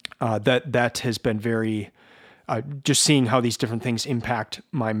 that has been very... just seeing how these different things impact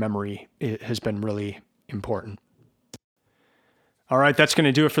my memory, it has been really important. All right, that's going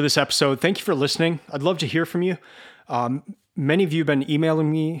to do it for this episode. Thank you for listening. I'd love to hear from you. Many of you have been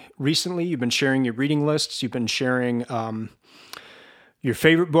emailing me recently. You've been sharing your reading lists. You've been sharing your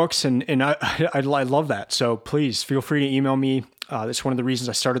favorite books, and I love that. So please feel free to email me. That's one of the reasons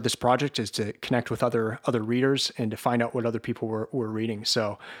I started this project, is to connect with other readers and to find out what other people were reading.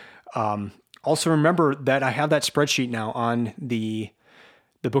 So also remember that I have that spreadsheet now on the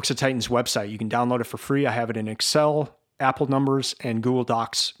Books of Titans website. You can download it for free. I have it in Excel, Apple Numbers, and Google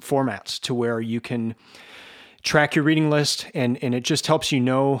Docs formats to where you can track your reading list, and it just helps you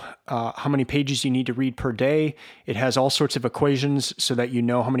know how many pages you need to read per day. It has all sorts of equations so that you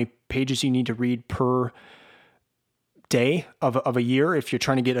know how many pages you need to read per day of a year if you're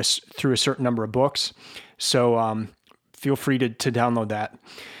trying to get us through a certain number of books. So feel free to download that.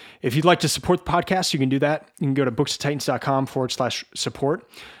 If you'd like to support the podcast, you can do that. You can go to booksoftitans.com/support.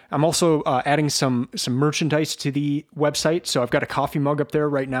 I'm also adding some merchandise to the website. So I've got a coffee mug up there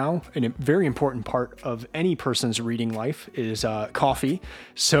right now. And a very important part of any person's reading life is coffee.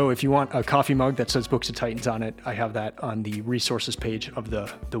 So if you want a coffee mug that says Books of Titans on it, I have that on the resources page of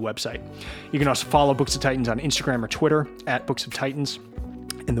the website. You can also follow Books of Titans on Instagram or Twitter at Books of Titans.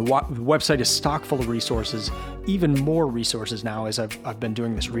 And the website is stock full of resources, even more resources now as I've been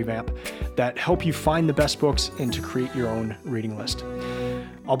doing this revamp, that help you find the best books and to create your own reading list.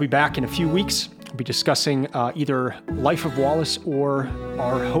 I'll be back in a few weeks. I'll be discussing either Life of Wallace or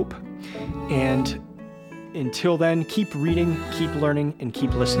Our Hope. And until then, keep reading, keep learning, and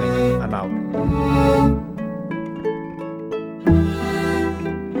keep listening. I'm out.